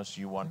time unless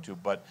you want to,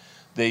 but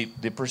the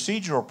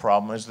procedural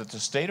problem is that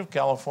the state of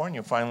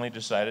California finally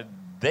decided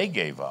they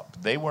gave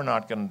up. They were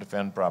not going to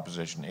defend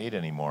Proposition 8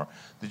 anymore.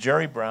 The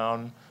Jerry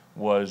Brown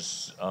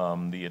was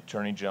the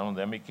Attorney General,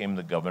 then became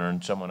the governor,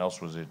 and someone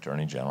else was the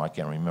Attorney General. I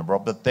can't remember.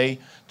 But they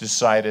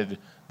decided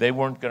they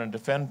weren't going to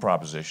defend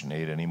Proposition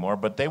 8 anymore,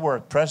 but they were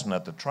present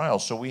at the trial.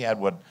 So we had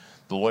what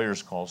the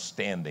lawyers call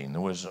standing.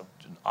 There was an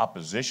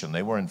opposition.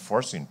 They were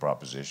enforcing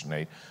Proposition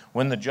 8.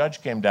 When the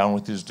judge came down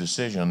with his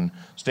decision,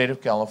 state of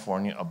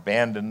California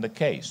abandoned the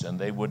case, and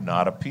they would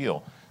not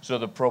appeal. So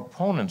the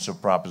proponents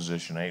of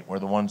Proposition 8 were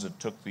the ones that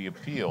took the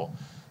appeal.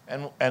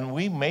 And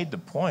we made the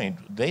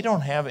point, they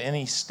don't have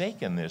any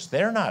stake in this.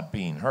 They're not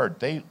being hurt.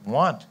 They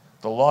want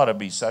the law to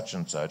be such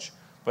and such,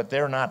 but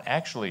they're not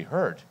actually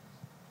hurt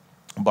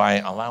by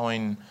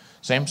allowing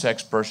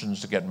same-sex persons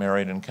to get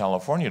married in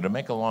California. To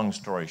make a long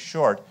story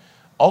short,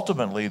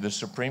 ultimately the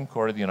Supreme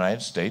Court of the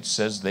United States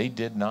says they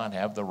did not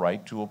have the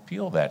right to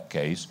appeal that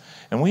case.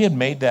 And we had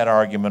made that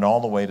argument all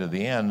the way to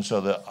the end,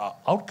 so the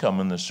outcome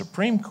in the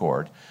Supreme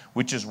Court,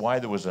 which is why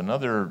there was the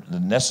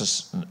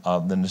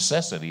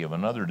necessity of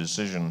another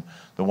decision,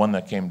 the one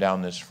that came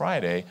down this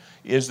Friday,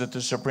 is that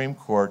the Supreme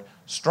Court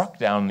struck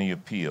down the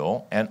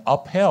appeal and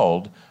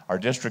upheld our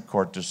district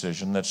court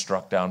decision that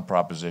struck down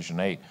Proposition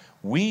 8.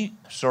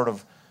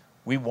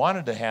 We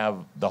wanted to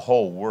have the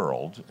whole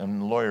world,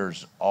 and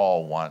lawyers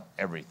all want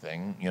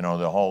everything,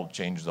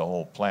 change the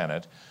whole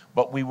planet,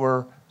 but we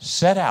were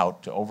set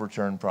out to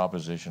overturn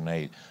Proposition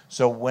 8.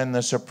 So when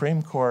the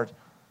Supreme Court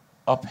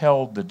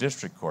upheld the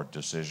district court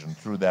decision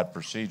through that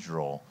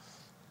procedural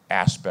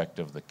aspect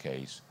of the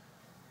case,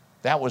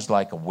 that was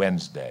like a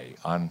Wednesday.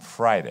 On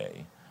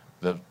Friday,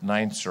 the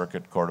Ninth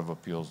Circuit Court of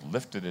Appeals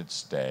lifted its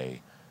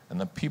stay, and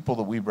the people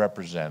that we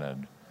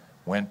represented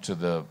went to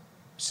the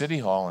City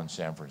Hall in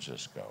San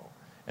Francisco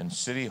and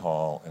City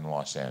Hall in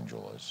Los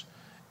Angeles.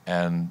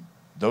 And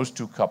those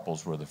two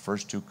couples were the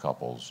first two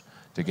couples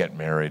to get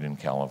married in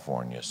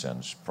California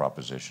since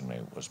Proposition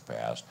 8 was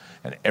passed.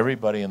 And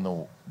everybody in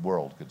the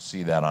world could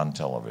see that on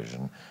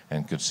television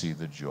and could see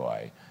the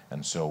joy.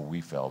 And so we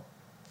felt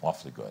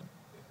awfully good.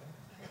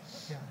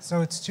 Yeah.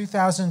 So it's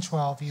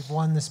 2012. You've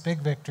won this big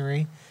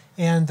victory.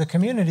 And the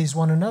community's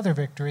won another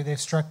victory. They've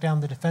struck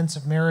down the Defense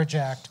of Marriage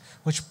Act,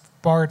 which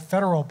barred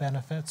federal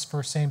benefits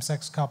for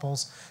same-sex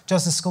couples.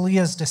 Justice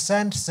Scalia's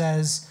dissent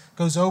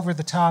goes over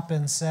the top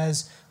and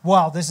says,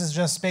 well, this is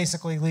just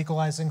basically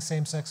legalizing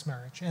same-sex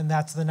marriage, and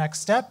that's the next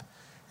step.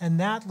 And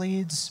that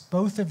leads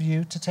both of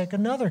you to take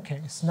another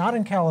case, not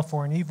in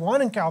California. You've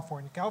won in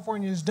California.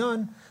 California is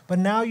done, but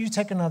now you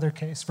take another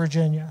case,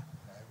 Virginia.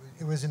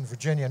 It was in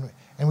Virginia,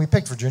 and we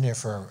picked Virginia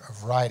for a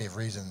variety of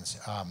reasons.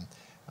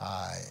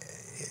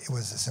 It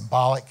was a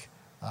symbolic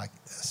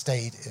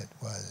state. It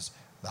was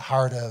the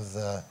heart of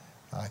the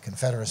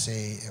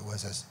Confederacy. It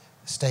was a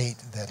state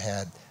that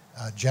had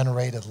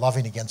generated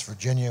Loving against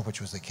Virginia, which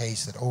was the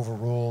case that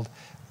overruled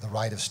the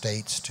right of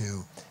states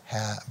to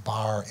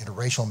bar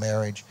interracial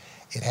marriage.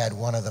 It had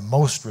one of the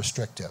most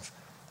restrictive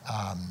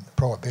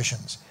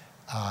prohibitions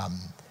on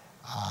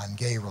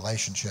gay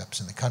relationships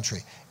in the country.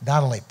 It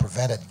not only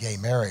prevented gay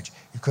marriage,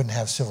 you couldn't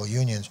have civil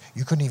unions,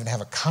 you couldn't even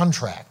have a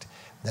contract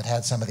that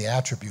had some of the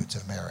attributes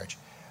of marriage.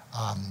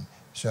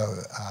 So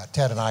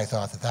Ted and I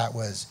thought that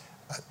was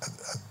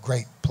a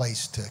great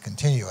place to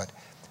continue it.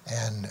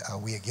 And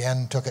we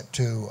again took it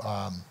to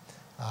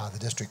the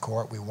district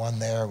court. We won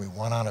there. We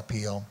won on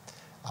appeal.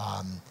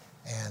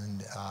 And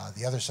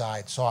the other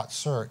side sought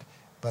cert,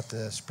 but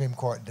the Supreme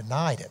Court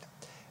denied it.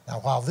 Now,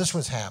 while this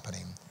was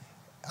happening,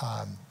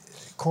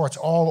 courts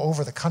all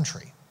over the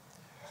country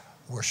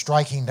were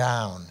striking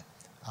down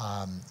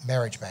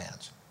marriage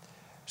bans.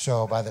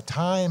 So by the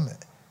time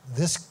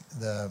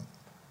the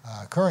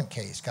current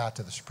case got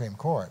to the Supreme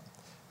Court,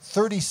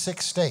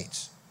 36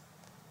 states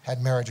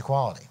had marriage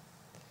equality.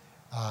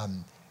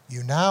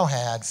 You now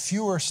had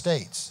fewer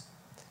states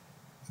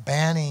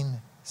banning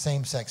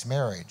same-sex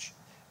marriage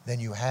than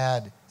you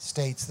had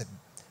states that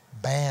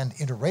banned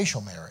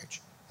interracial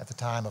marriage at the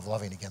time of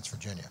Loving against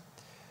Virginia.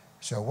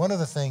 So one of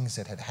the things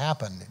that had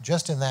happened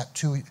just in that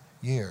 2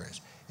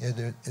 years is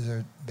there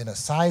had been a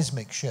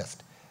seismic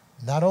shift,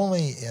 not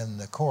only in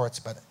the courts,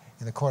 but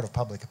in the court of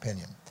public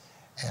opinion.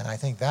 And I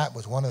think that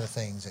was one of the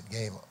things that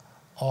gave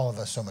all of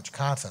us so much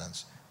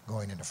confidence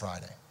going into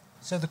Friday.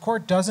 So the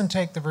court doesn't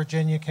take the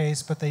Virginia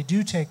case, but they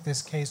do take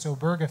this case,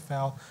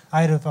 Obergefell,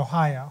 out of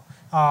Ohio.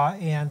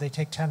 And they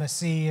take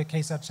Tennessee, a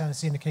case out of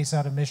Tennessee, and a case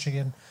out of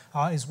Michigan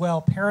as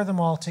well. Pair them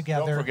all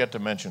together. Don't forget to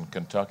mention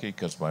Kentucky,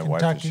 because my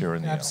wife is here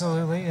in the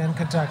absolutely, and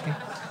Kentucky.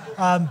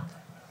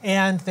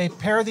 And they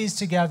pair these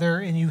together,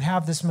 and you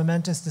have this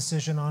momentous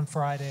decision on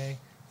Friday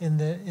in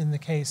the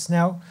case.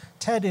 Now,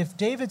 Ted, if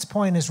David's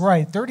point is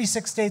right,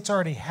 36 states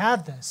already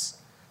had this.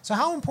 So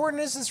how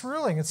important is this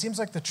ruling? It seems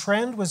like the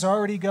trend was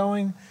already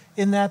going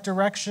in that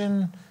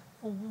direction.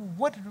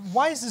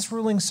 Why is this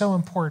ruling so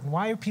important?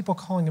 Why are people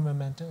calling it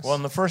momentous? Well,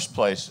 in the first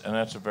place, and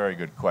that's a very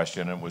good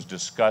question, it was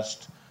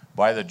discussed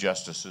by the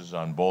justices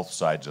on both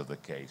sides of the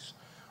case.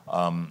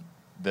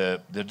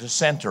 The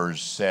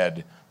dissenters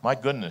said, my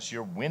goodness,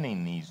 you're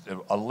winning these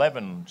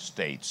 11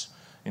 states,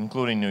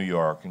 including New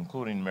York,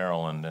 including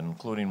Maryland, and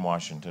including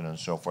Washington and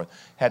so forth,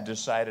 had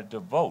decided to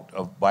vote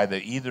by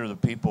either the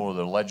people or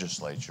the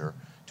legislature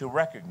to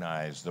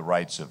recognize the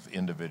rights of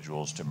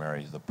individuals to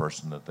marry the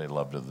person that they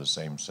loved of the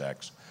same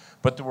sex.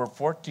 But there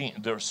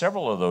were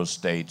several of those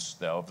states,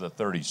 of the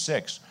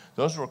 36,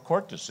 those were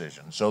court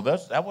decisions. So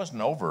that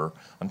wasn't over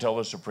until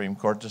the Supreme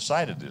Court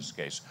decided this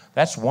case.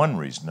 That's one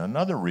reason.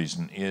 Another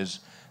reason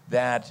is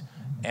that,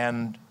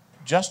 and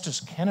Justice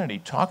Kennedy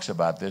talks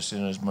about this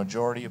in his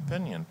majority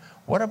opinion,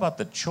 what about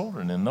the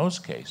children in those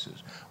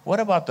cases? What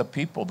about the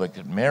people that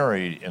get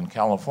married in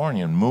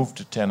California and move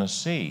to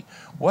Tennessee?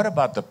 What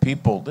about the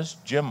people, this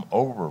Jim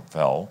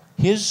Oberfell,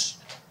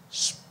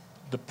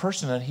 the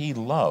person that he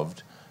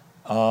loved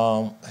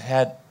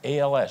had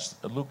ALS,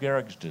 Lou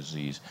Gehrig's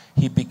disease.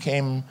 He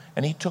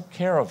took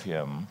care of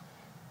him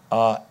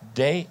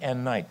day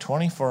and night,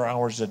 24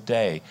 hours a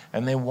day,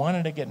 and they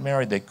wanted to get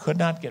married. They could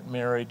not get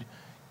married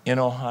in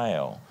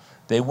Ohio.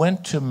 They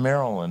went to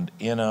Maryland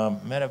in a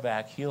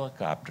medevac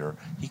helicopter.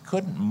 He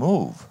couldn't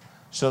move,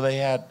 so they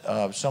had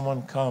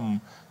someone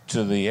come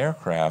to the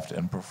aircraft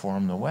and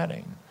perform the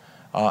wedding.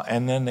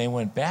 And then they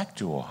went back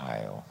to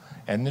Ohio,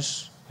 and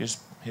his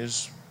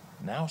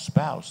now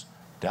spouse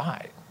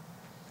died.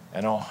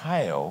 And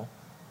Ohio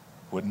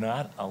would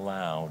not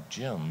allow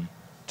Jim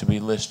to be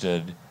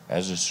listed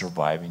as a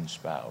surviving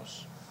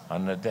spouse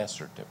on the death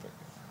certificate.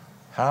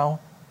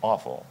 How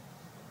awful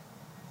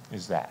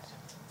is that?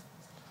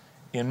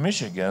 In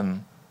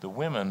Michigan, the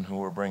women who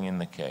were bringing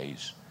the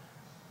case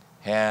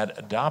had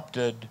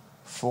adopted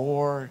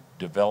 4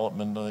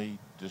 developmentally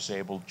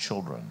disabled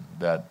children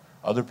that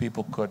other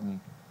people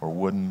couldn't or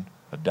wouldn't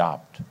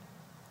adopt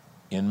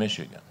in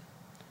Michigan.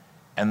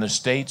 And the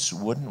states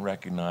wouldn't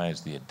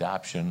recognize the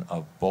adoption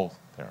of both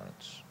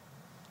parents,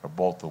 or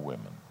both the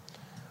women.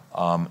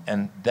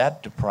 And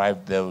that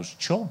deprived those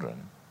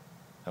children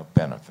of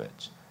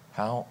benefits.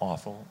 How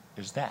awful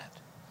is that?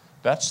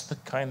 That's the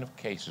kind of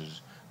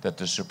cases that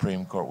the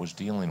Supreme Court was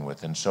dealing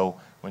with. And so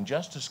when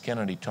Justice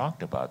Kennedy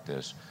talked about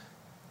this,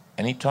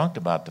 and he talked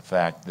about the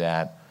fact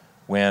that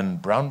when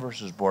Brown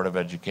versus Board of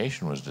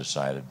Education was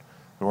decided,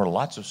 there were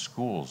lots of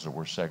schools that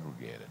were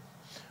segregated.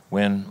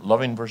 When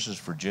Loving versus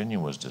Virginia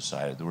was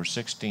decided, there were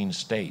 16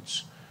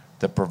 states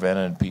that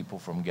prevented people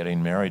from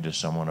getting married to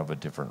someone of a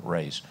different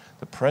race.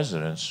 The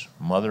president's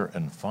mother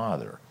and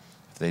father,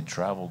 if they'd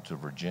traveled to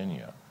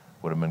Virginia,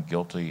 would have been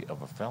guilty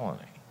of a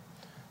felony.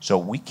 So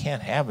we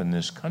can't have in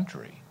this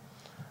country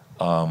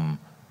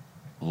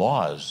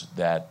laws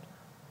that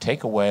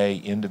take away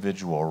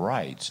individual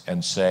rights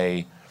and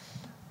say,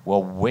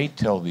 well, wait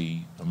till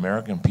the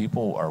American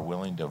people are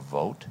willing to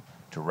vote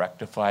to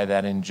rectify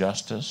that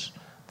injustice.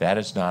 That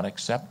is not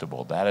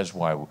acceptable. That is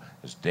why,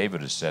 as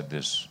David has said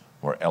this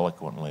more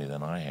eloquently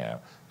than I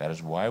have, that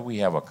is why we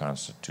have a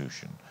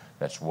Constitution.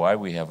 That's why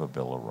we have a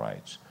Bill of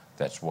Rights.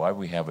 That's why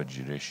we have a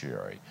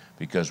judiciary.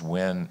 Because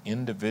when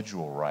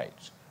individual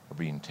rights are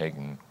being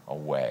taken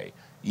away,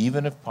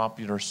 even if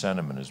popular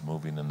sentiment is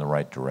moving in the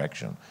right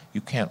direction, you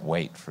can't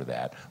wait for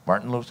that.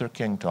 Martin Luther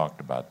King talked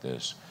about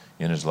this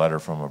in his letter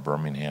from a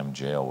Birmingham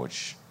jail,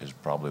 which is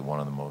probably one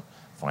of the most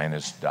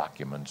finest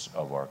documents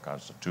of our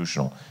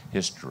constitutional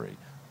history.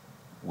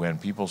 When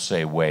people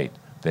say wait,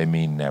 they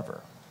mean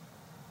never.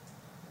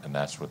 And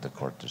that's what the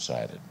court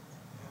decided.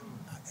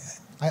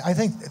 I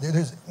think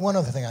there's one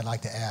other thing I'd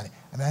like to add.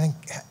 I mean, I think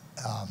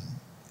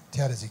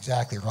Ted is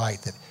exactly right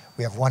that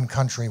we have one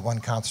country, one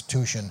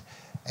constitution,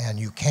 and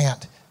you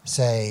can't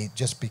say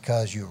just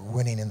because you're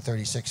winning in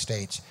 36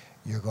 states,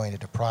 you're going to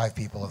deprive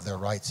people of their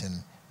rights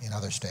in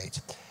other states.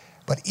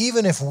 But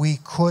even if we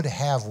could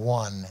have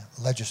one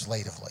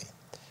legislatively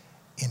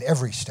in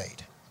every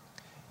state,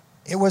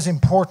 it was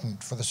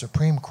important for the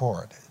Supreme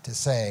Court to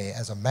say,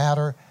 as a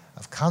matter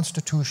of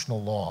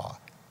constitutional law,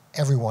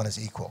 everyone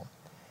is equal.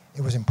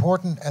 It was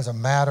important as a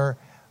matter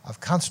of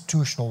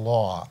constitutional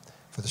law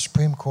for the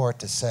Supreme Court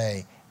to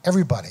say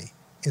everybody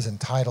is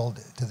entitled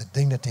to the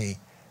dignity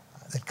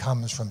that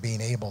comes from being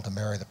able to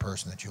marry the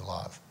person that you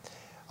love.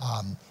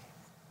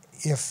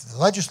 If the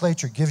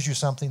legislature gives you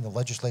something, the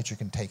legislature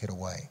can take it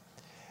away.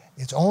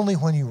 It's only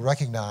when you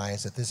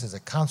recognize that this is a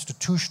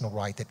constitutional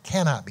right that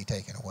cannot be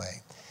taken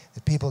away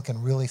that people can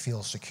really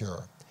feel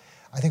secure.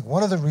 I think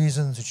one of the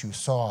reasons that you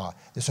saw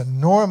this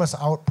enormous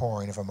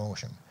outpouring of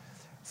emotion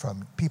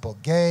from people,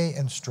 gay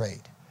and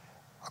straight,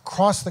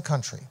 across the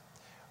country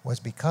was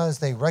because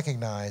they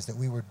recognized that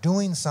we were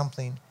doing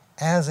something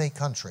as a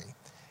country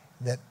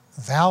that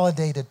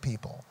validated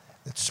people,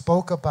 that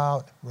spoke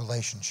about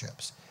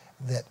relationships,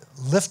 that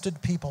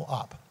lifted people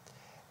up.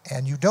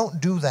 And you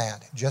don't do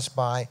that just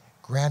by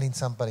granting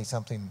somebody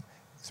something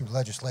through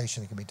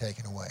legislation that can be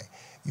taken away.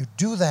 You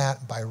do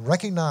that by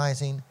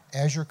recognizing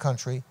as your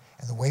country,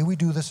 and the way we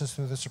do this is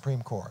through the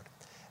Supreme Court,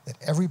 that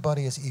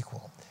everybody is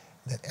equal,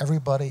 that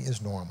everybody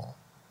is normal.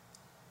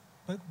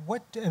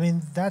 But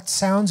that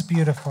sounds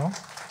beautiful.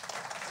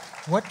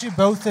 What do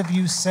both of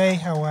you say,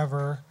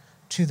 however,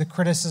 to the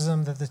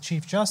criticism that the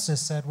Chief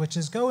Justice said, which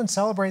is go and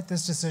celebrate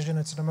this decision,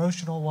 it's an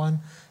emotional one,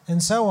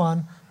 and so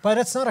on, but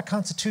it's not a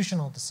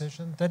constitutional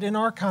decision, that in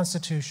our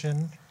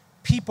Constitution,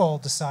 people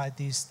decide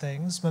these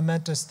things,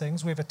 momentous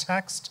things. We have a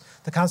text.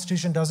 The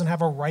Constitution doesn't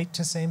have a right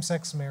to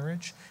same-sex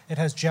marriage. It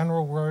has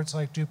general words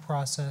like due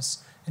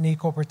process and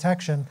equal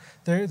protection.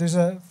 There's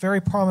a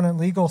very prominent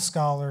legal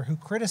scholar who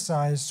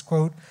criticized,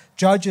 quote,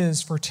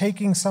 judges for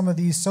taking some of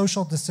these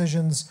social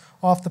decisions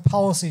off the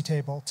policy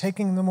table,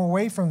 taking them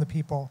away from the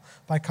people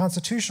by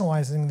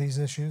constitutionalizing these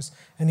issues.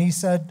 And he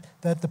said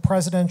that the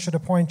president should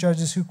appoint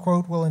judges who,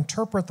 quote, will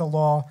interpret the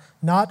law,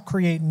 not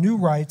create new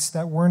rights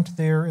that weren't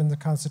there in the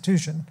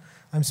Constitution.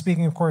 I'm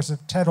speaking, of course,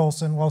 of Ted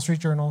Olson, Wall Street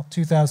Journal,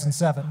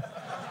 2007.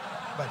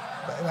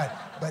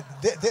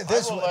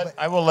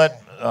 I will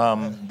let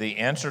the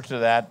answer to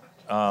that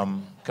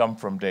come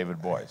from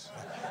David Boies.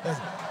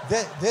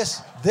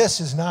 This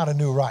is not a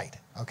new right,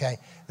 okay?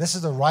 This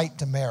is the right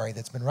to marry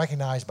that's been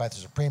recognized by the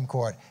Supreme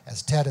Court,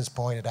 as Ted has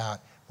pointed out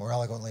more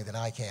eloquently than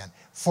I can,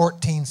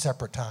 14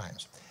 separate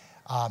times.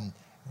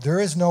 There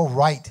is no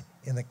right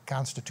in the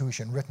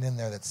Constitution written in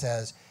there that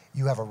says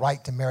you have a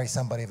right to marry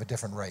somebody of a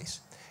different race.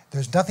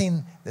 There's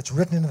nothing that's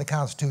written into the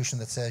Constitution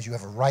that says you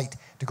have a right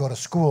to go to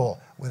school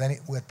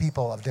with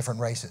people of different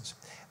races.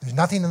 There's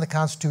nothing in the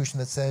Constitution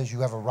that says you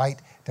have a right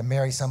to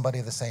marry somebody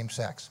of the same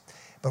sex.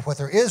 But what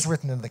there is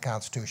written into the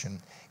Constitution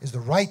is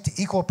the right to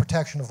equal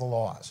protection of the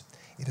laws.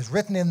 It is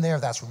written in there,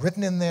 that's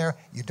written in there,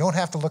 you don't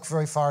have to look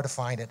very far to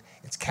find it.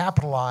 It's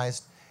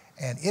capitalized,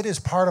 and it is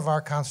part of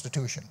our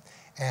Constitution.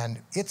 And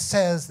it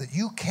says that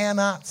you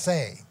cannot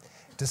say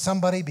to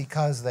somebody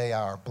because they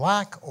are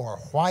black or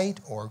white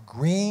or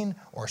green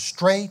or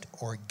straight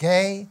or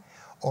gay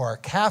or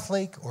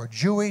Catholic or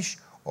Jewish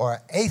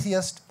or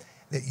atheist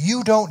that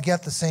you don't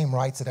get the same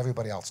rights that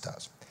everybody else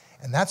does.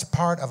 And that's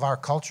part of our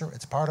culture,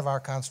 it's part of our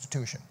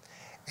Constitution.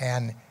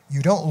 And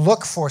you don't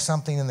look for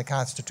something in the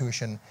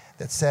Constitution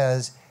that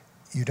says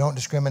you don't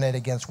discriminate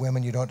against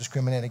women, you don't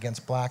discriminate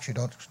against blacks, you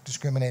don't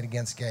discriminate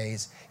against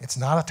gays. It's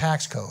not a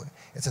tax code,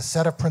 it's a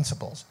set of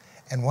principles.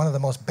 And one of the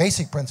most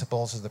basic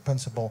principles is the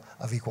principle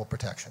of equal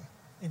protection.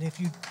 And if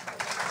you...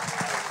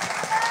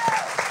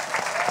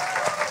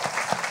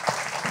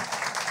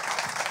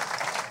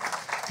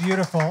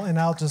 Beautiful, and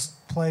I'll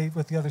just play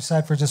with the other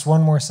side for just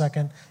one more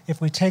second.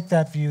 If we take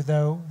that view,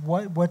 though,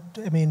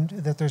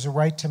 that there's a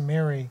right to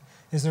marry,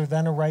 is there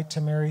then a right to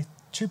marry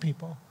 2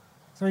 people,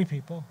 3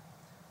 people?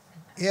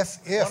 If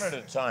one at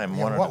a time,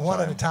 yeah,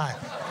 one at a time.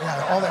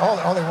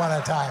 Yeah, only one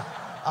at a time.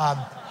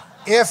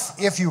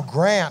 If you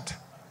grant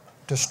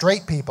to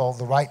straight people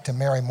the right to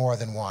marry more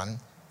than one,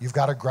 you've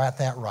got to grant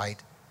that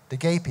right to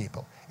gay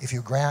people. If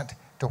you grant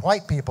to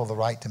white people the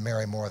right to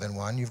marry more than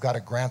one, you've got to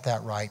grant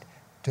that right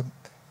to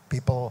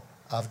people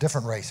of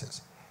different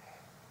races.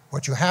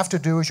 What you have to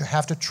do is you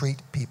have to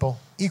treat people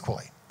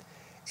equally.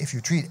 If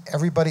you treat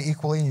everybody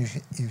equally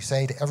and you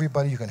say to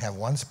everybody you can have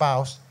one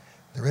spouse,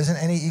 there isn't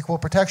any equal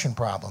protection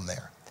problem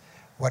there.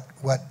 What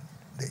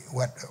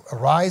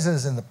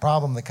arises in the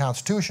problem of the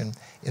Constitution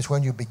is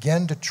when you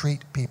begin to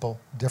treat people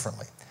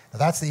differently. Now,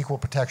 that's the equal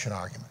protection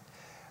argument.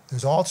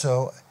 There's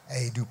also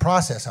a due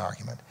process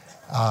argument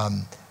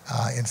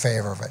in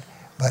favor of it.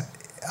 But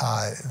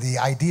the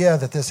idea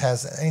that this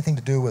has anything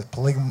to do with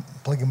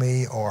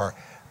polygamy or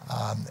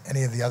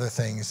any of the other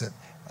things that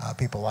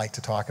people like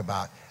to talk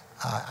about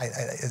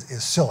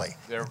is silly.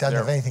 It doesn't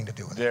have anything to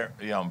do with it.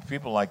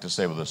 People like to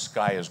say, well, the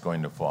sky is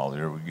going to fall.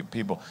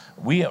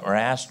 We are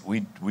asked,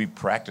 we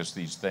practice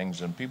these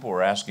things, and people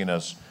were asking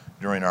us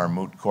during our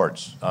moot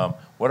courts,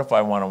 what if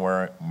I want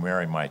to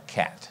marry my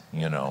cat,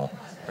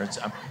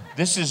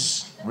 This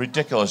is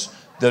ridiculous.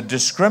 The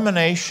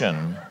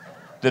discrimination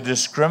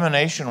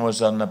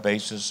was on the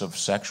basis of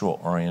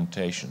sexual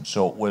orientation.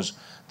 So it was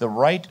the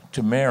right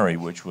to marry,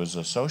 which was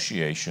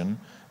association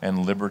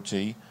and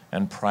liberty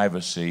and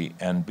privacy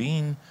and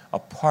being a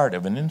part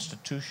of an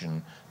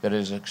institution that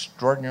is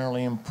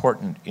extraordinarily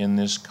important in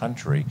this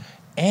country,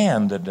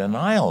 and the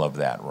denial of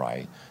that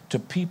right to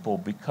people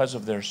because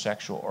of their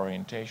sexual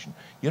orientation.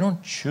 You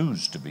don't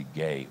choose to be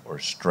gay or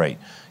straight.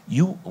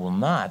 You will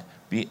not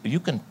be, you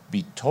can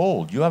be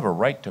told you have a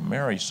right to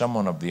marry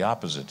someone of the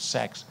opposite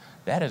sex.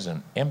 That is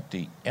an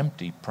empty,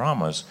 empty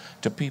promise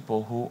to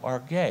people who are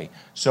gay.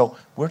 So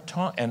we're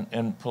talking,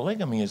 and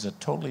polygamy is a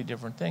totally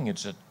different thing.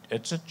 It's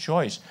a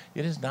choice.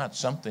 It is not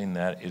something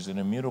that is an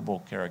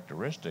immutable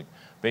characteristic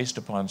based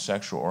upon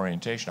sexual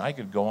orientation. I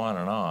could go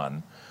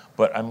on,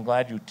 but I'm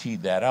glad you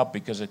teed that up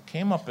because it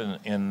came up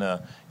in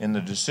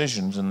the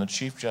decisions, and the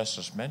Chief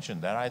Justice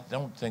mentioned that. I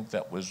don't think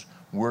that was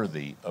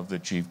worthy of the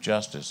Chief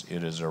Justice.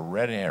 It is a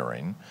red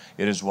herring.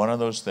 It is one of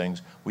those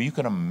things where you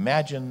can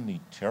imagine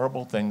the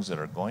terrible things that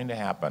are going to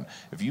happen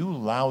if you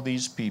allow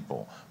these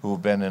people who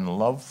have been in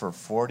love for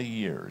 40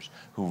 years,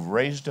 who've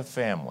raised a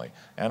family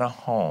and a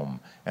home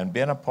and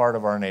been a part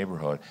of our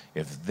neighborhood,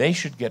 if they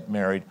should get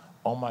married,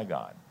 oh my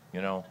God,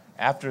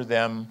 after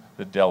them,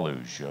 the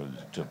deluge,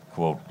 to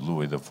quote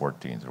Louis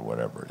XIV or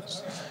whatever it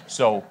is.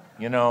 So,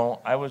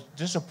 I was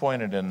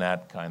disappointed in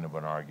that kind of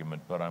an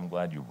argument, but I'm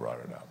glad you brought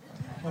it up.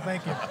 Well,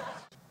 thank you.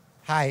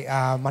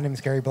 Hi, my name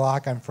is Gary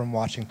Block. I'm from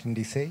Washington,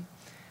 D.C.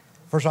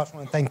 First of all, I just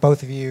want to thank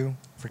both of you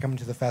for coming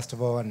to the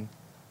festival, and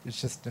it's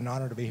just an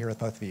honor to be here with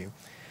both of you.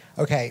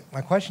 Okay,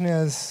 my question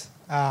is,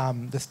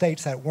 the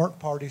states that weren't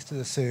parties to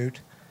the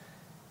suit,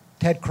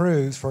 Ted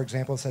Cruz, for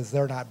example, says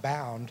they're not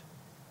bound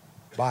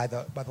by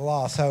the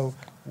law. So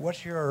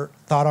what's your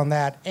thought on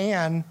that?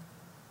 And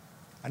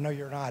I know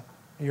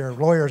you're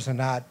lawyers and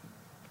not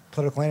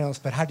political analysts,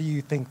 but how do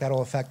you think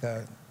that'll affect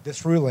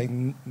this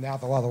ruling, now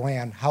the law of the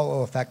land, how it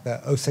will affect the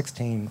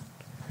 2016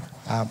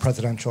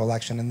 presidential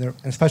election, and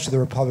especially the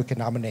Republican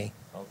nominee?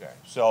 Okay,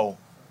 so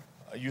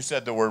you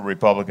said the word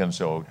Republican,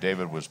 so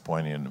David was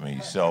pointing at me.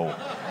 So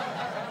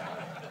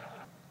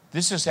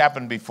this has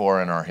happened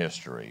before in our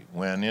history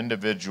when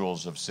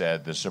individuals have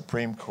said the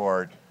Supreme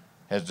Court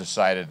has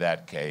decided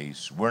that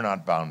case, we're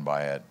not bound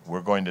by it,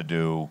 we're going to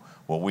do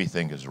what we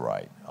think is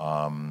right.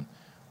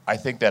 I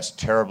think that's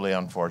terribly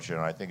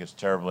unfortunate. I think it's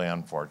terribly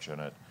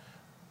unfortunate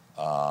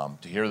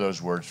to hear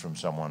those words from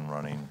someone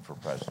running for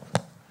president.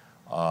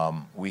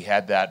 We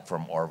had that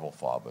from Orville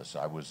Faubus.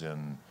 I was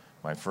in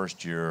my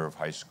first year of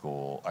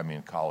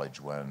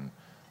college when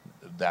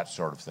that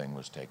sort of thing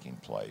was taking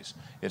place.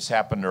 It's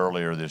happened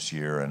earlier this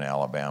year in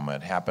Alabama.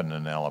 It happened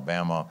in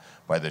Alabama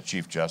by the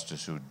Chief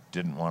Justice who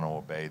didn't want to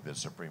obey the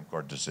Supreme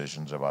Court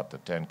decisions about the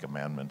Ten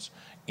Commandments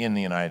in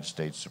the United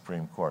States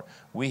Supreme Court.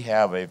 We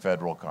have a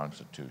federal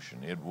constitution.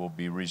 It will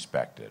be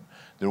respected.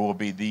 There will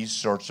be these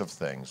sorts of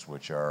things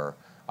which are,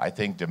 I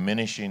think,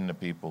 diminishing the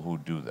people who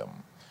do them.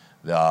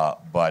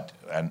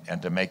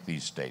 And to make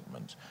these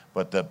statements.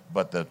 But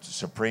the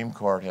Supreme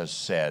Court has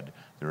said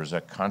there is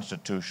a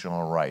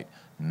constitutional right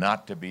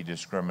not to be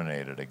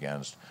discriminated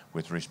against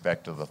with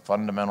respect to the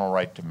fundamental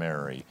right to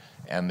marry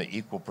and the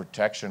Equal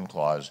Protection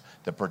Clause,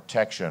 the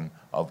protection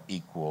of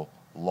equal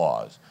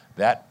laws.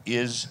 That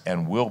is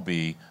and will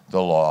be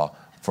the law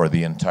for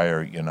the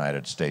entire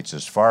United States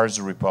as far as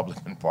the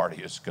Republican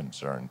Party is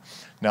concerned.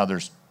 Now,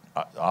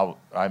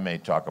 I may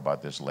talk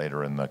about this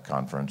later in the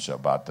conference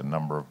about the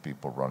number of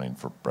people running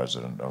for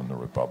president on the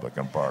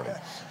Republican Party.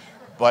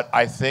 But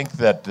I think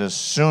that the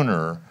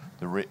sooner,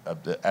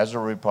 as a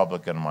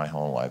Republican my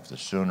whole life, the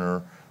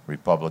sooner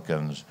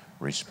Republicans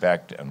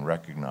respect and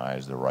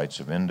recognize the rights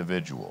of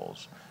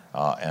individuals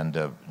and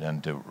to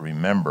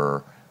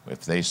remember,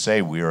 if they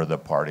say we are the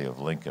party of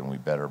Lincoln, we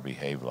better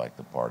behave like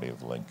the party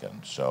of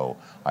Lincoln. So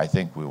I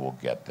think we will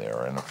get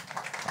there, and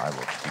I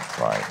will keep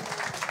trying.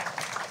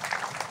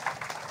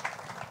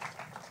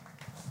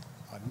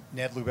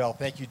 Ned Lubell,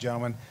 thank you,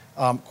 gentlemen.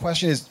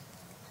 Question is,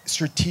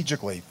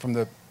 strategically, from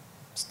the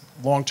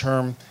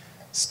long-term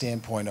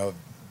standpoint of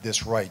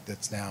this right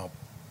that's now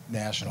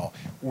national,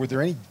 were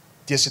there any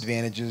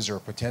disadvantages or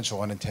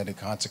potential unintended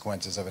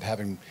consequences of it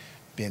having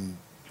been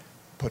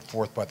put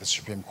forth by the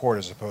Supreme Court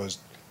as opposed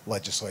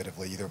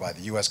legislatively, either by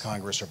the U.S.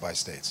 Congress or by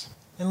states?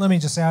 And let me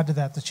just add to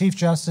that. The Chief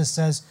Justice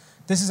says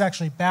this is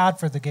actually bad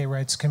for the gay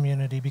rights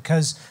community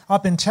because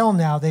up until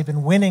now, they've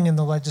been winning in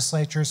the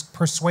legislatures,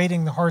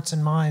 persuading the hearts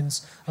and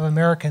minds of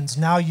Americans.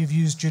 Now you've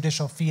used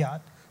judicial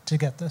fiat to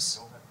get this.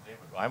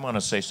 I want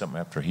to say something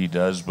after he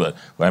does, but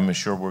I'm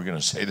sure we're going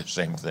to say the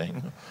same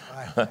thing.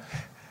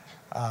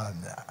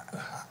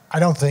 I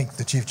don't think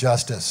the Chief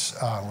Justice,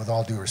 with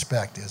all due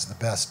respect, is the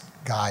best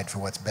guide for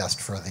what's best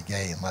for the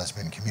gay and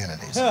lesbian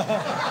communities.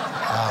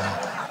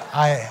 I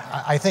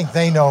think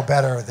they know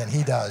better than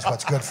he does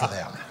what's good for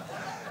them.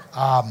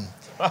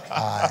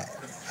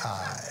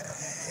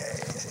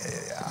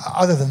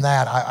 Other than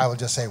that, I will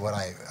just say what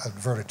I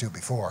adverted to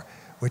before,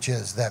 which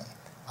is that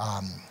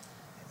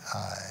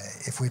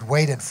if we'd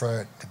waited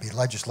for it to be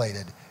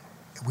legislated,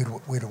 we'd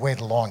have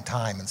waited a long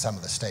time in some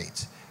of the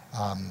states.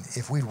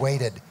 If we'd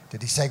waited to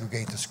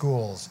desegregate the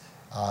schools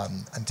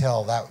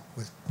until that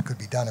could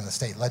be done in the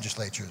state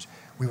legislatures,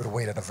 we would have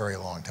waited a very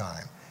long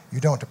time. You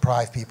don't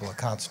deprive people of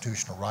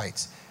constitutional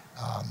rights.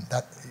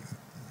 That,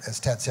 as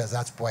Ted says,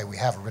 that's why we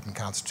have a written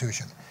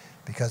constitution,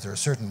 because there are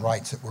certain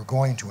rights that we're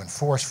going to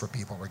enforce for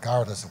people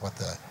regardless of what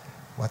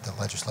the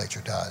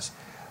legislature does.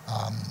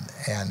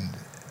 And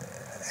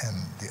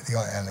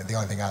the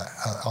only thing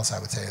else I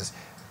would say is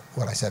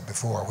what I said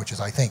before, which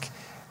is I think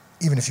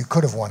even if you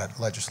could have won it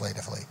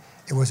legislatively,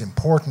 it was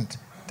important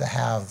to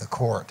have the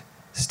court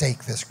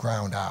stake this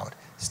ground out,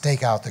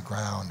 stake out the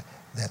ground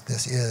that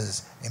this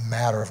is a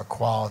matter of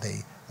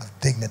equality, of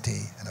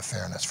dignity, and of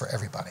fairness for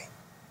everybody.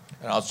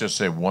 And I'll just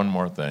say one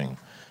more thing,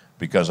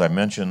 because I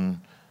mentioned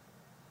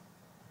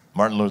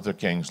Martin Luther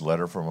King's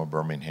letter from a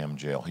Birmingham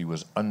jail. He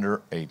was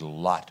under a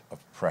lot of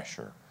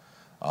pressure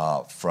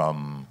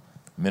from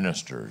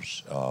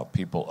ministers,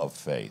 people of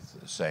faith,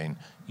 saying,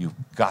 you've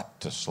got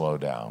to slow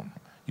down.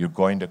 You're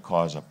going to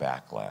cause a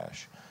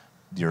backlash.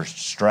 Your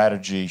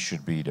strategy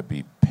should be to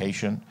be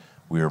patient.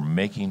 We are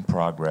making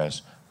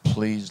progress.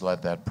 Please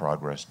let that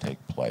progress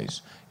take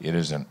place. It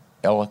is an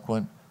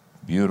eloquent,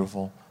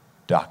 beautiful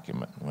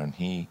document when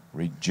he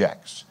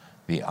rejects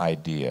the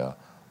idea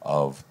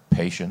of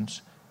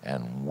patience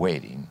and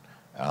waiting,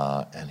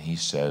 and he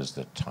says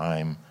the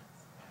time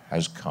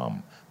has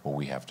come, but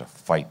we have to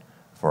fight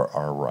for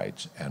our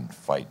rights and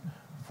fight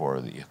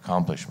for the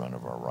accomplishment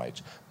of our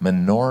rights.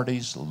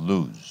 Minorities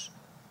lose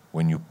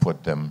when you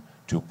put them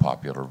to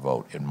popular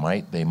vote.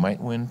 They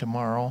might win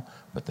tomorrow,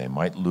 but they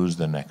might lose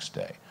the next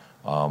day.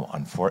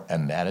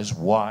 And that is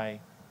why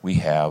we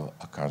have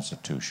a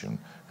Constitution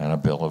and a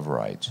Bill of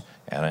Rights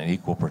and an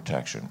Equal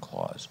Protection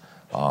Clause.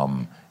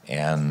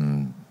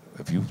 And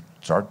if you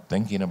start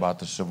thinking about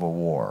the Civil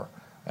War,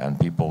 and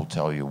people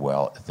tell you,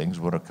 well, things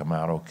would have come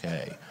out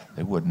okay,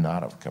 they would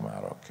not have come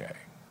out okay.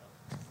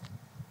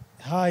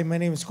 Hi, my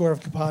name is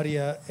Gaurav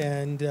Kapadia,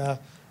 and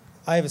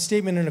I have a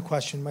statement and a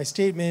question. My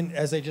statement,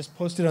 as I just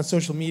posted on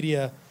social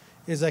media,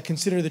 is I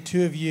consider the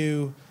two of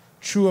you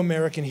true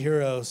American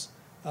heroes,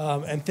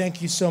 and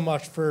thank you so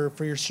much for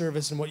your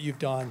service and what you've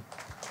done.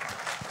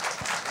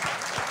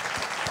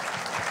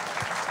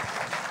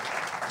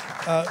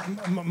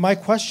 My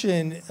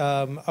question,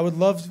 I would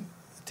love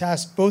to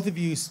ask both of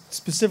you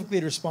specifically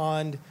to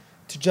respond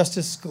to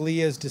Justice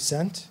Scalia's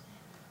dissent,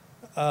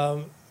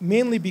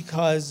 mainly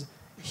because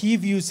he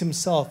views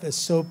himself as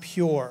so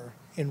pure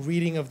in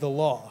reading of the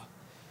law.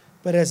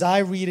 But as I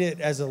read it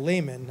as a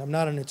layman, I'm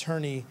not an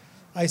attorney,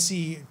 I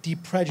see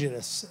deep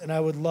prejudice, and I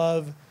would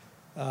love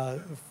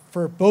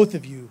for both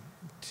of you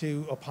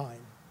to opine.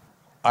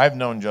 I've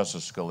known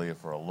Justice Scalia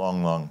for a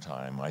long, long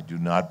time. I do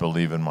not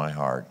believe in my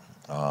heart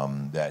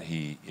that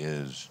he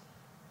is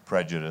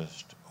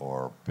prejudiced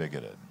or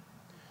bigoted.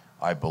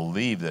 I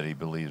believe that he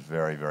believes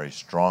very, very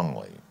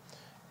strongly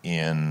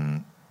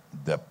in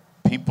the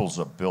people's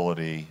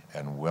ability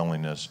and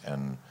willingness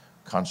and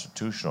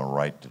constitutional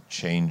right to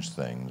change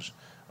things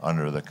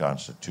under the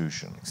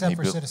Constitution. Except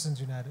for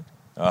Citizens United.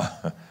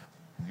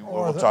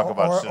 We'll talk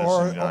about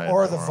Citizens United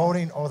or the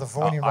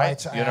Voting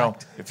Rights Act. You know,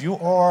 if you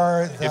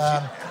or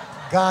the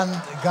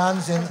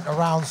guns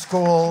around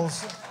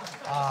schools.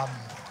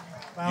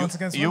 Violence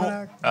Against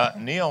Women Act.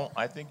 Neal,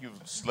 I think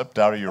you've slipped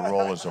out of your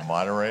role as a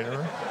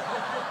moderator.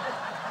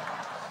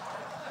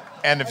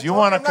 And if you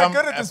want to come,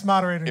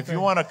 if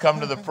you want to come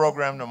to the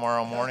program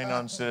tomorrow morning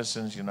on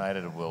Citizens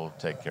United, we'll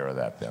take care of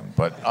that then.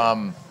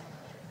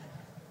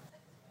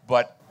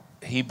 But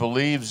he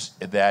believes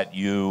that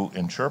you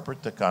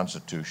interpret the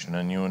Constitution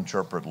and you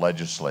interpret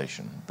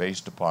legislation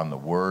based upon the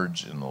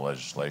words in the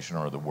legislation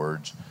or the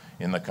words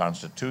in the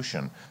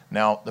Constitution.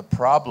 Now, the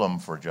problem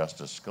for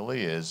Justice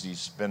Scalia is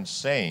he's been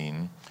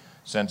saying,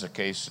 since a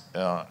case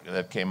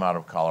that came out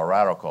of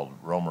Colorado called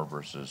Romer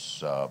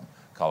versus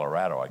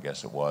Colorado, I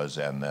guess it was,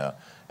 and the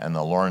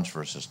Lawrence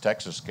versus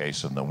Texas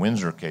case and the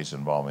Windsor case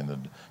involving the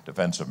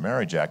Defense of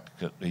Marriage Act,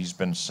 he's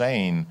been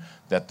saying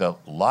that the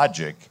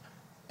logic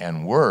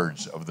and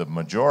words of the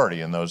majority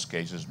in those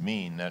cases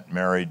mean that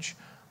marriage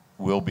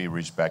will be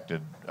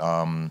respected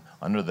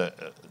under the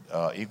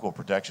equal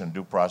protection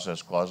due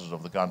process clauses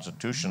of the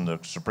Constitution. The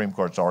Supreme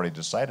Court's already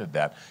decided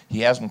that.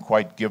 He hasn't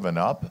quite given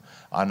up,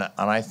 and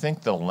I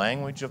think the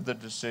language of the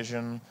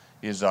decision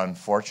is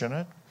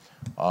unfortunate.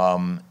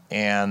 I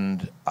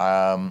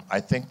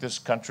think this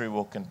country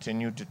will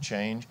continue to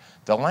change.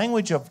 The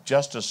language of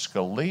Justice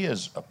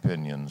Scalia's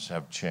opinions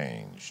have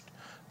changed.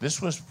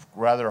 This was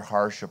rather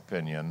harsh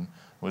opinion.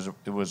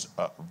 It was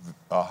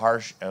a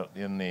harsh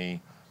in the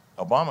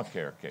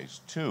Obamacare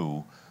case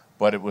too,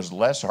 but it was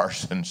less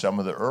harsh than some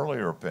of the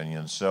earlier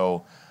opinions.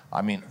 So,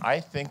 I mean, I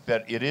think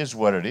that it is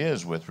what it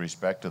is with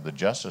respect to the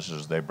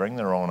justices. They bring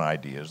their own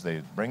ideas,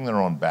 they bring their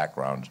own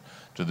backgrounds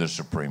to the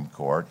Supreme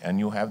Court, and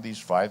you have these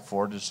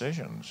 5-4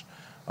 decisions.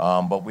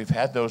 But we've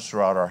had those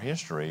throughout our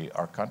history.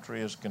 Our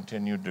country has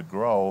continued to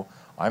grow.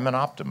 I'm an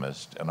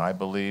optimist, and I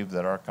believe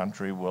that our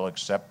country will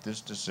accept this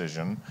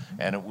decision,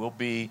 and it will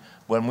be,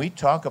 when we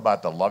talk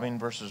about the Loving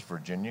versus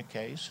Virginia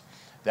case,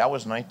 that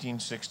was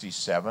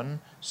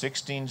 1967.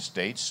 16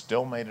 states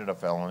still made it a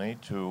felony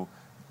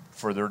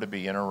for there to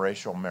be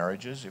interracial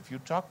marriages. If you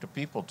talk to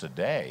people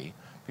today,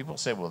 people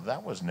say, well,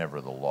 that was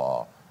never the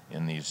law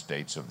in these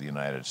states of the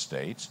United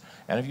States.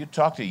 And if you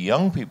talk to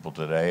young people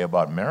today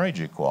about marriage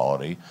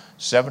equality,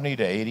 70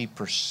 to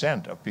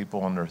 80% of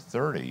people under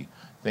 30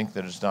 think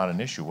that it's not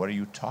an issue. What are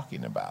you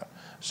talking about?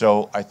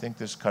 So I think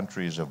this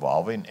country is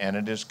evolving, and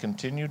it has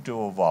continued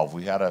to evolve.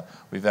 We've had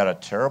a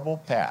terrible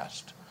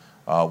past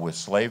with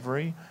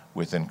slavery,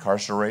 with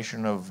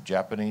incarceration of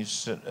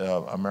Japanese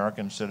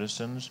American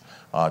citizens,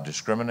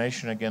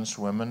 discrimination against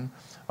women.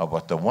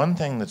 But the one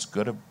thing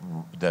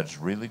that's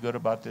really good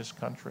about this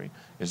country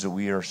is that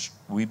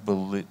we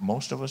believe,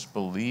 most of us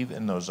believe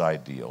in those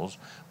ideals.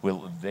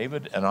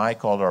 David and I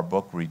called our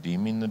book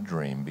 "Redeeming the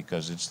Dream"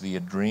 because it's the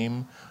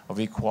dream of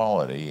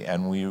equality,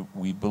 and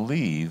we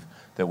believe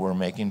that we're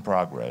making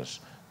progress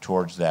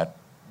towards that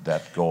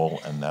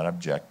goal and that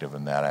objective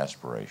and that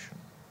aspiration.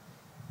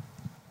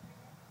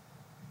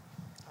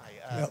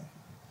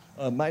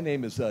 My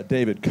name is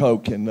David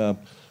Koch, and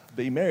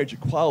the Marriage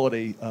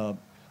Equality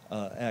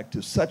Act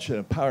is such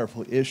a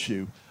powerful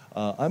issue.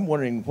 I'm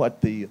wondering what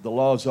the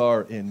laws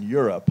are in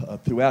Europe,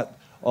 throughout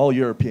all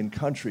European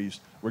countries,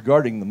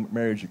 regarding the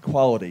marriage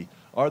equality.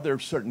 Are there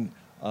certain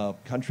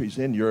countries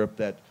in Europe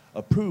that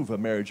approve of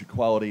marriage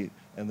equality,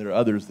 and there are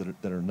others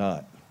that are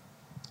not?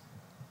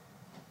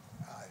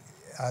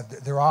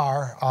 There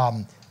are.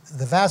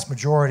 The vast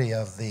majority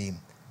of the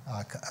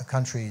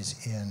countries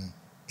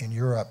in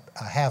Europe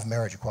have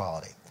marriage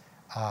equality.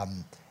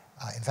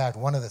 In fact,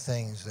 one of the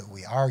things that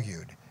we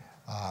argued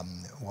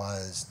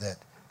was that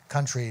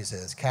countries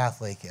as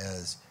Catholic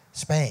as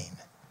Spain,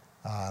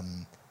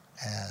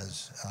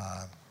 as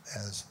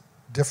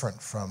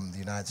different from the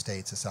United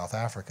States and South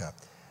Africa,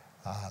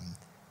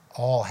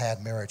 all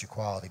had marriage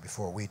equality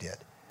before we did.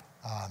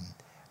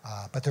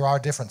 But there are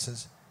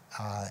differences,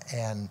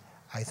 and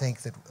I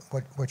think that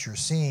what you're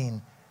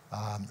seeing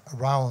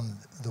around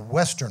the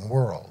Western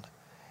world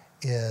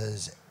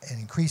is an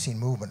increasing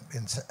movement.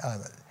 In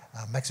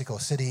Mexico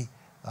City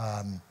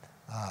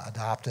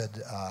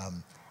adopted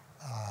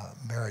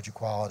marriage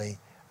equality.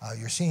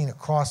 You're seeing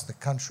across the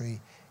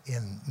country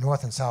in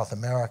North and South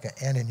America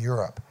and in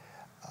Europe,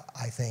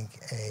 I think,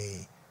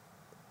 a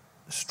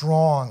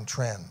strong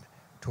trend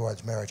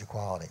towards marriage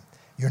equality.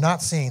 You're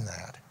not seeing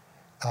that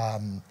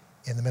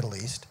in the Middle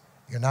East.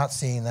 You're not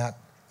seeing that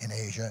in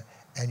Asia,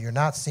 and you're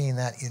not seeing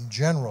that in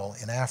general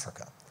in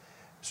Africa.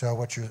 So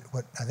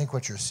I think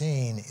what you're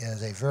seeing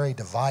is a very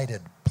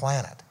divided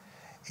planet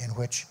in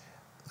which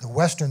the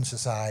Western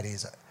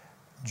societies,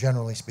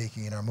 generally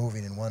speaking, are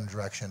moving in one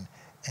direction,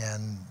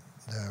 and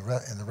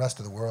the rest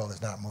of the world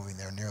is not moving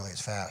there nearly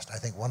as fast. I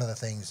think one of the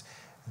things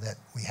that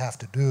we have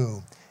to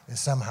do is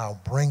somehow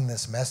bring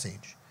this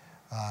message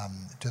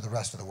to the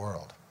rest of the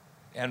world.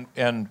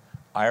 And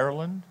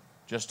Ireland,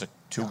 just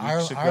 2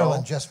 weeks ago,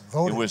 Ireland just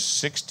voted. It was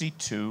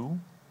 62%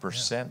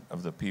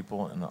 of the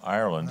people in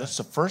Ireland. Right. That's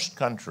the first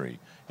country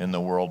in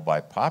the world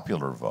by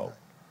popular vote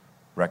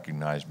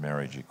recognized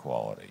marriage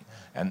equality.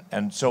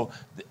 And so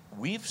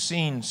we've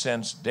seen,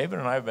 since David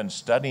and I have been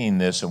studying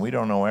this, and we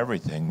don't know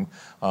everything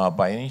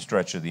by any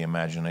stretch of the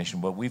imagination,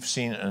 but we've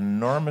seen an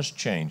enormous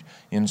change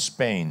in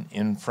Spain,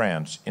 in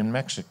France, in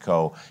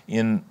Mexico,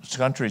 in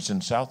countries in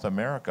South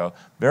America,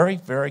 very,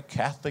 very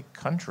Catholic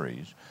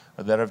countries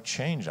that have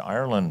changed.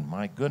 Ireland,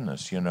 my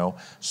goodness, you know.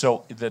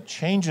 So the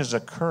change has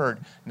occurred.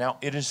 Now,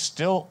 it is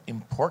still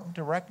important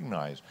to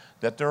recognize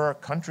that there are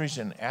countries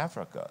in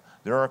Africa,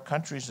 there are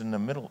countries in the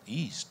Middle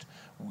East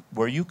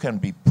where you can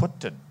be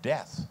put to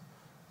death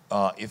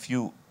if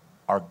you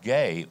are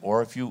gay,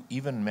 or if you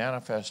even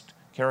manifest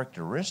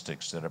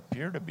characteristics that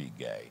appear to be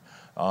gay.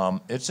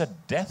 It's a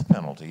death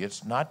penalty.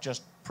 It's not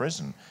just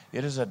prison.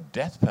 It is a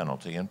death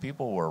penalty, and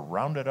people were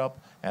rounded up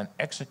and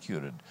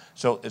executed.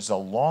 So it's a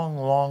long,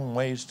 long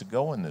ways to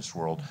go in this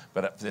world,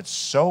 but it's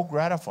so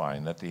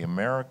gratifying that the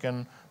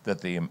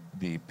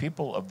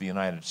people of the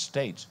United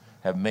States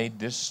have made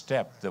this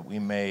step that we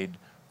made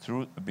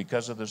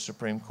because of the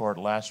Supreme Court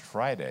last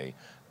Friday.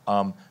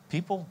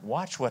 People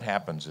watch what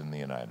happens in the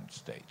United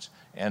States,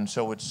 and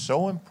so it's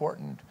so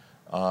important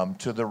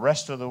to the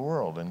rest of the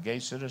world and gay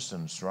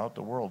citizens throughout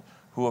the world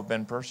who have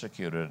been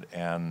persecuted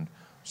and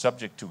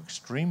subject to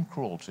extreme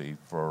cruelty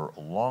for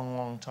a long,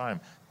 long time.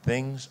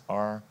 Things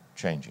are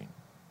changing.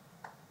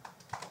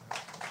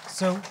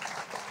 So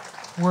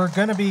we're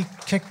going to be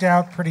kicked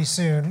out pretty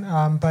soon,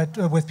 but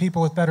with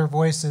people with better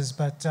voices.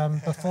 But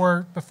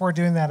before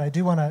doing that, I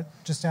do want to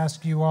just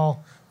ask you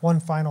all one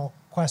final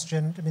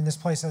question. I mean, this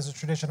place has a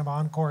tradition of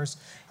encores.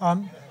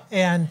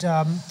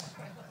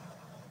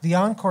 The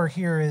encore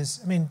here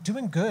is, I mean,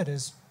 doing good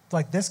is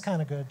like this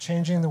kind of good.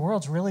 Changing the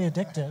world's really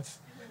addictive.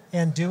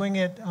 And doing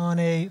it on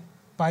a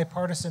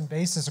bipartisan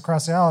basis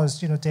across the aisle, as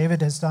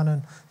David has done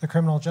in the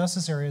criminal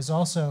justice area, is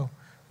also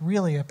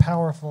really a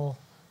powerful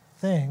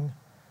thing.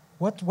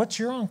 What's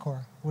your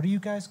encore? What are you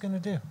guys going to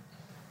do?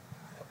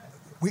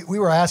 We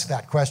were asked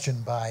that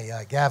question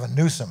by Gavin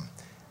Newsom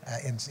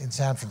in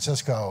San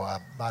Francisco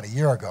about a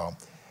year ago.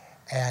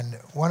 And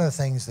one of the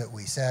things that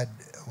we said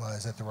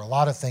was that there were a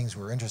lot of things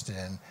we were interested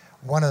in.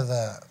 One of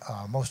the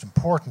most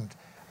important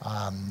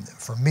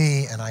for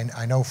me, and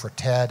I know for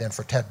Ted and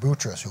for Ted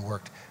Boutros, who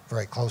worked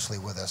very closely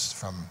with us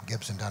from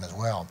Gibson Dunn as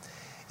well,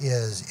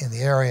 is in the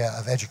area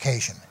of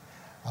education.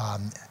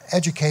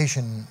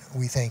 Education,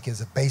 we think,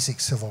 is a basic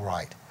civil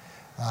right.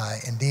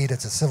 Indeed,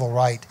 it's a civil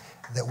right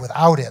that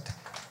without it,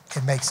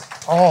 it makes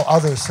all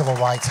other civil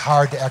rights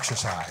hard to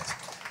exercise.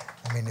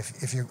 I mean,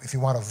 if you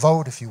want to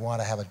vote, if you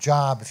want to have a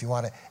job, if you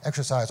want to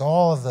exercise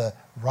all of the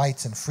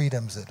rights and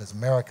freedoms that as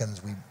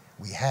Americans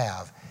we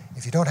have,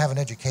 if you don't have an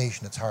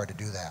education, it's hard to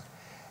do that.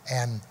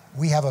 And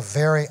we have a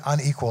very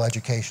unequal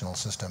educational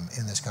system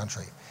in this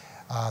country.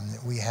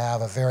 We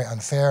have a very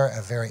unfair,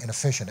 a very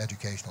inefficient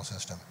educational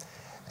system.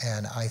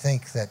 And I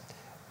think that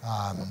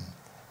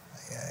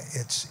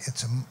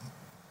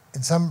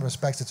in some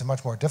respects, it's a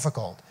much more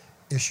difficult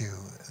issue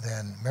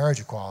than marriage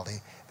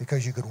equality,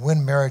 because you could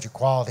win marriage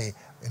equality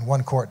in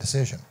one court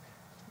decision.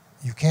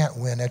 You can't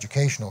win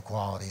educational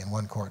equality in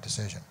one court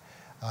decision.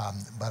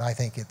 But I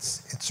think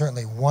it's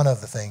certainly one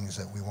of the things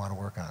that we want to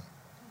work on.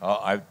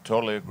 I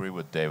totally agree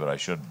with David. I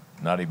should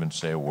not even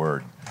say a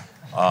word.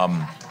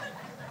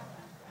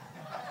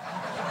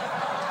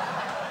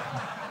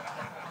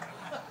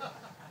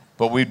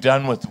 But we've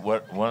done with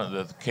one of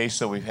the case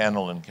that we've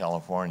handled in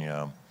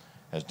California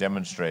has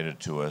demonstrated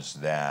to us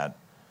that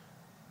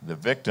the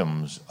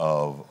victims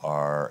of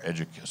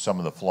some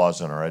of the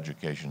flaws in our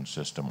education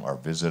system are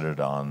visited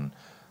on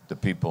the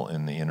people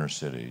in the inner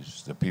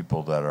cities, the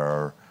people that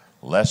are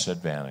less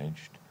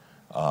advantaged,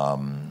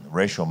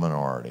 racial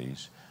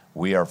minorities.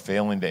 We are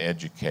failing to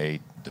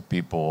educate the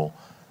people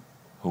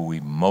who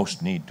we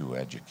most need to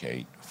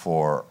educate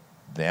for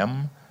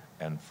them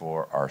and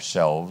for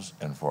ourselves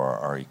and for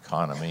our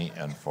economy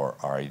and for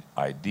our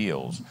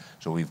ideals.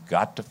 So we've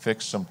got to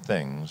fix some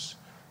things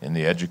in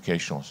the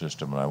educational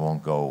system, and I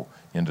won't go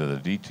into the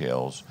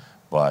details,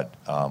 but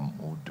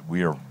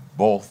we are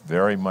both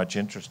very much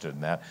interested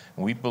in that.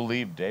 And we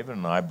believe, David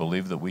and I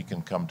believe, that we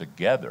can come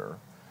together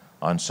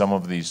on some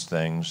of these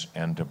things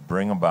and to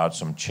bring about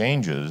some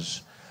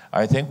changes.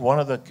 I think one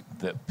of the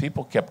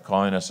people kept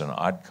calling us an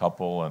odd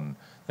couple and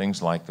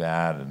things like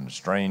that, and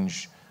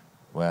strange.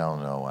 Well,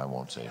 no, I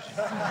won't say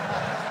so.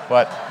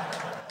 But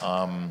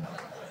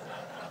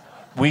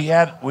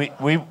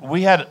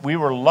we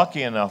were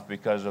lucky enough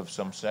because of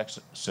some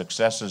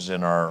successes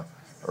in our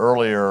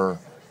earlier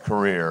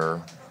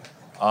career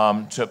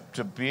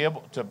to be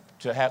able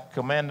to have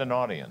command an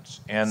audience.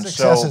 And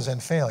successes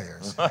and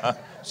failures.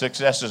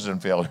 Successes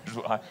and failures.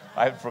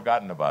 I've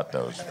forgotten about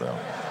those, Phil.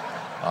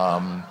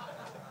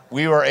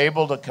 We were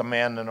able to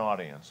command an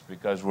audience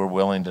because we're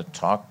willing to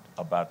talk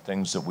about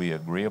things that we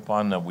agree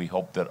upon, that we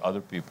hope that other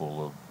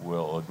people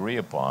will agree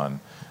upon.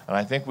 And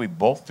I think we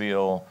both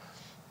feel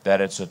that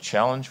it's a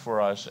challenge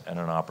for us and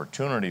an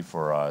opportunity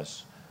for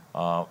us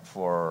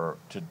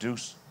to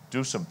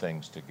do some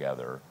things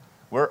together.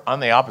 We're on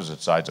the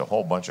opposite sides a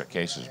whole bunch of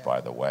cases, by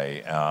the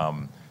way,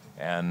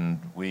 and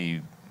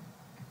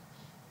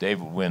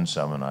David wins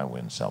some and I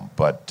win some.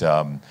 But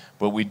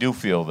we do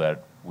feel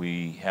that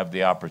we have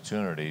the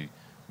opportunity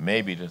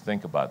maybe to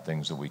think about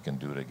things that we can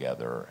do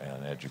together,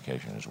 and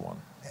education is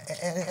one.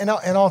 And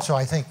also,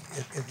 I think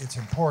it's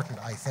important,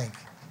 I think,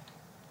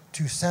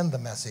 to send the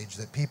message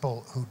that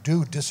people who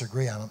do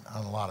disagree on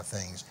a lot of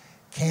things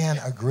can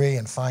agree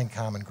and find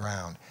common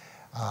ground.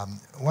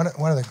 One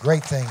of the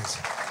great things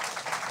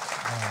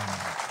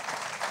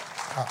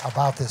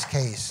about this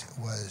case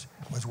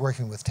was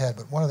working with Ted,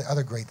 but one of the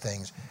other great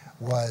things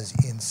was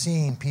in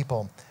seeing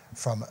people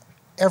from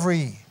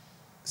every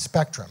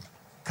spectrum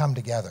come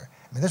together.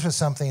 I mean, this was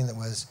something that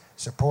was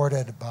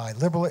supported by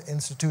liberal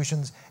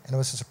institutions, and it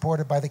was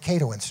supported by the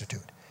Cato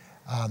Institute.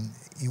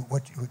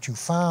 What you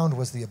found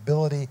was the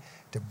ability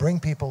to bring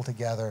people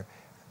together,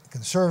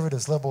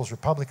 conservatives, liberals,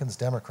 Republicans,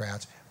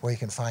 Democrats, where you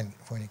can find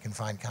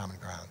common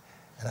ground.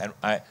 And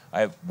I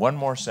have one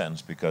more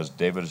sentence, because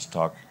David has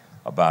talked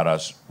about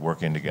us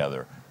working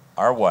together.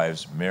 Our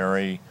wives,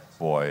 Mary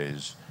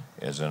Boies,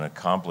 is an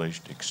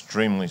accomplished,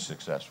 extremely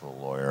successful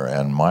lawyer,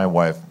 and my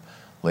wife,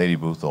 Lady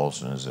Booth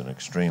Olson, is an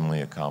extremely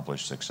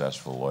accomplished,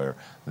 successful lawyer.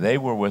 They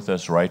were with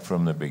us right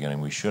from the beginning.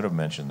 We should have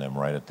mentioned them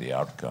right at the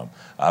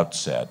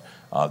outset.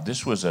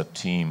 This was a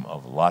team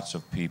of lots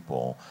of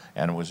people,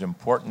 and it was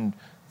important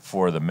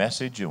for the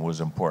message, it was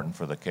important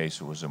for the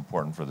case, it was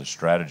important for the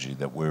strategy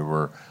that we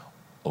were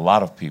a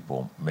lot of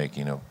people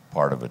making a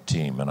part of a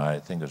team, and I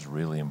think it's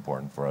really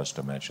important for us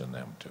to mention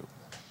them too.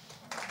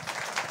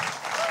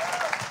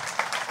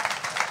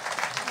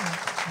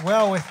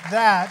 Well, with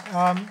that,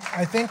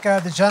 I think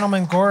the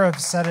gentleman Gaurav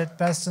said it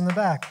best in the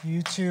back.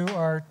 You two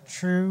are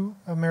true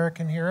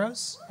American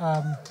heroes.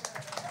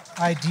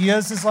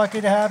 Ideas is lucky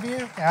to have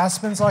you.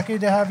 Aspen's lucky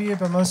to have you,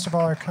 but most of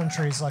all, our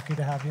country is lucky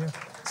to have you.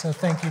 So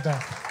thank you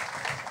both.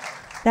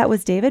 That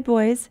was David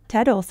Boies,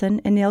 Ted Olson,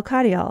 and Neal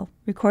Katyal,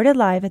 recorded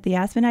live at the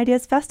Aspen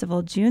Ideas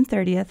Festival, June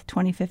 30th,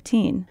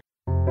 2015.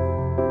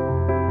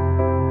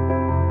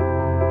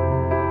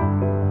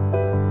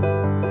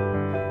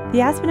 The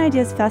Aspen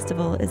Ideas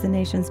Festival is the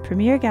nation's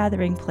premier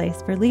gathering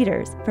place for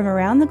leaders from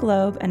around the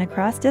globe and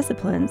across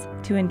disciplines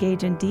to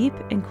engage in deep,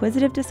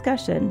 inquisitive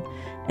discussion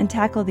and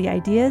tackle the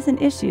ideas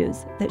and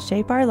issues that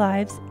shape our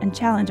lives and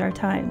challenge our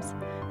times.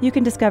 You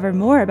can discover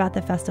more about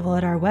the festival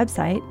at our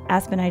website,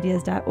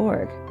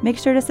 aspenideas.org. Make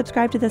sure to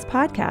subscribe to this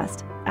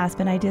podcast,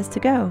 Aspen Ideas to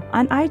Go,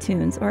 on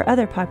iTunes or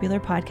other popular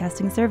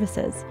podcasting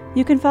services.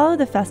 You can follow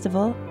the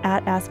festival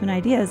at Aspen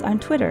Ideas on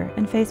Twitter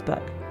and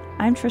Facebook.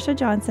 I'm Tricia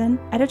Johnson,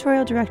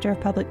 Editorial Director of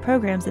Public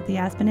Programs at the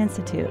Aspen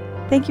Institute.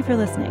 Thank you for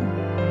listening.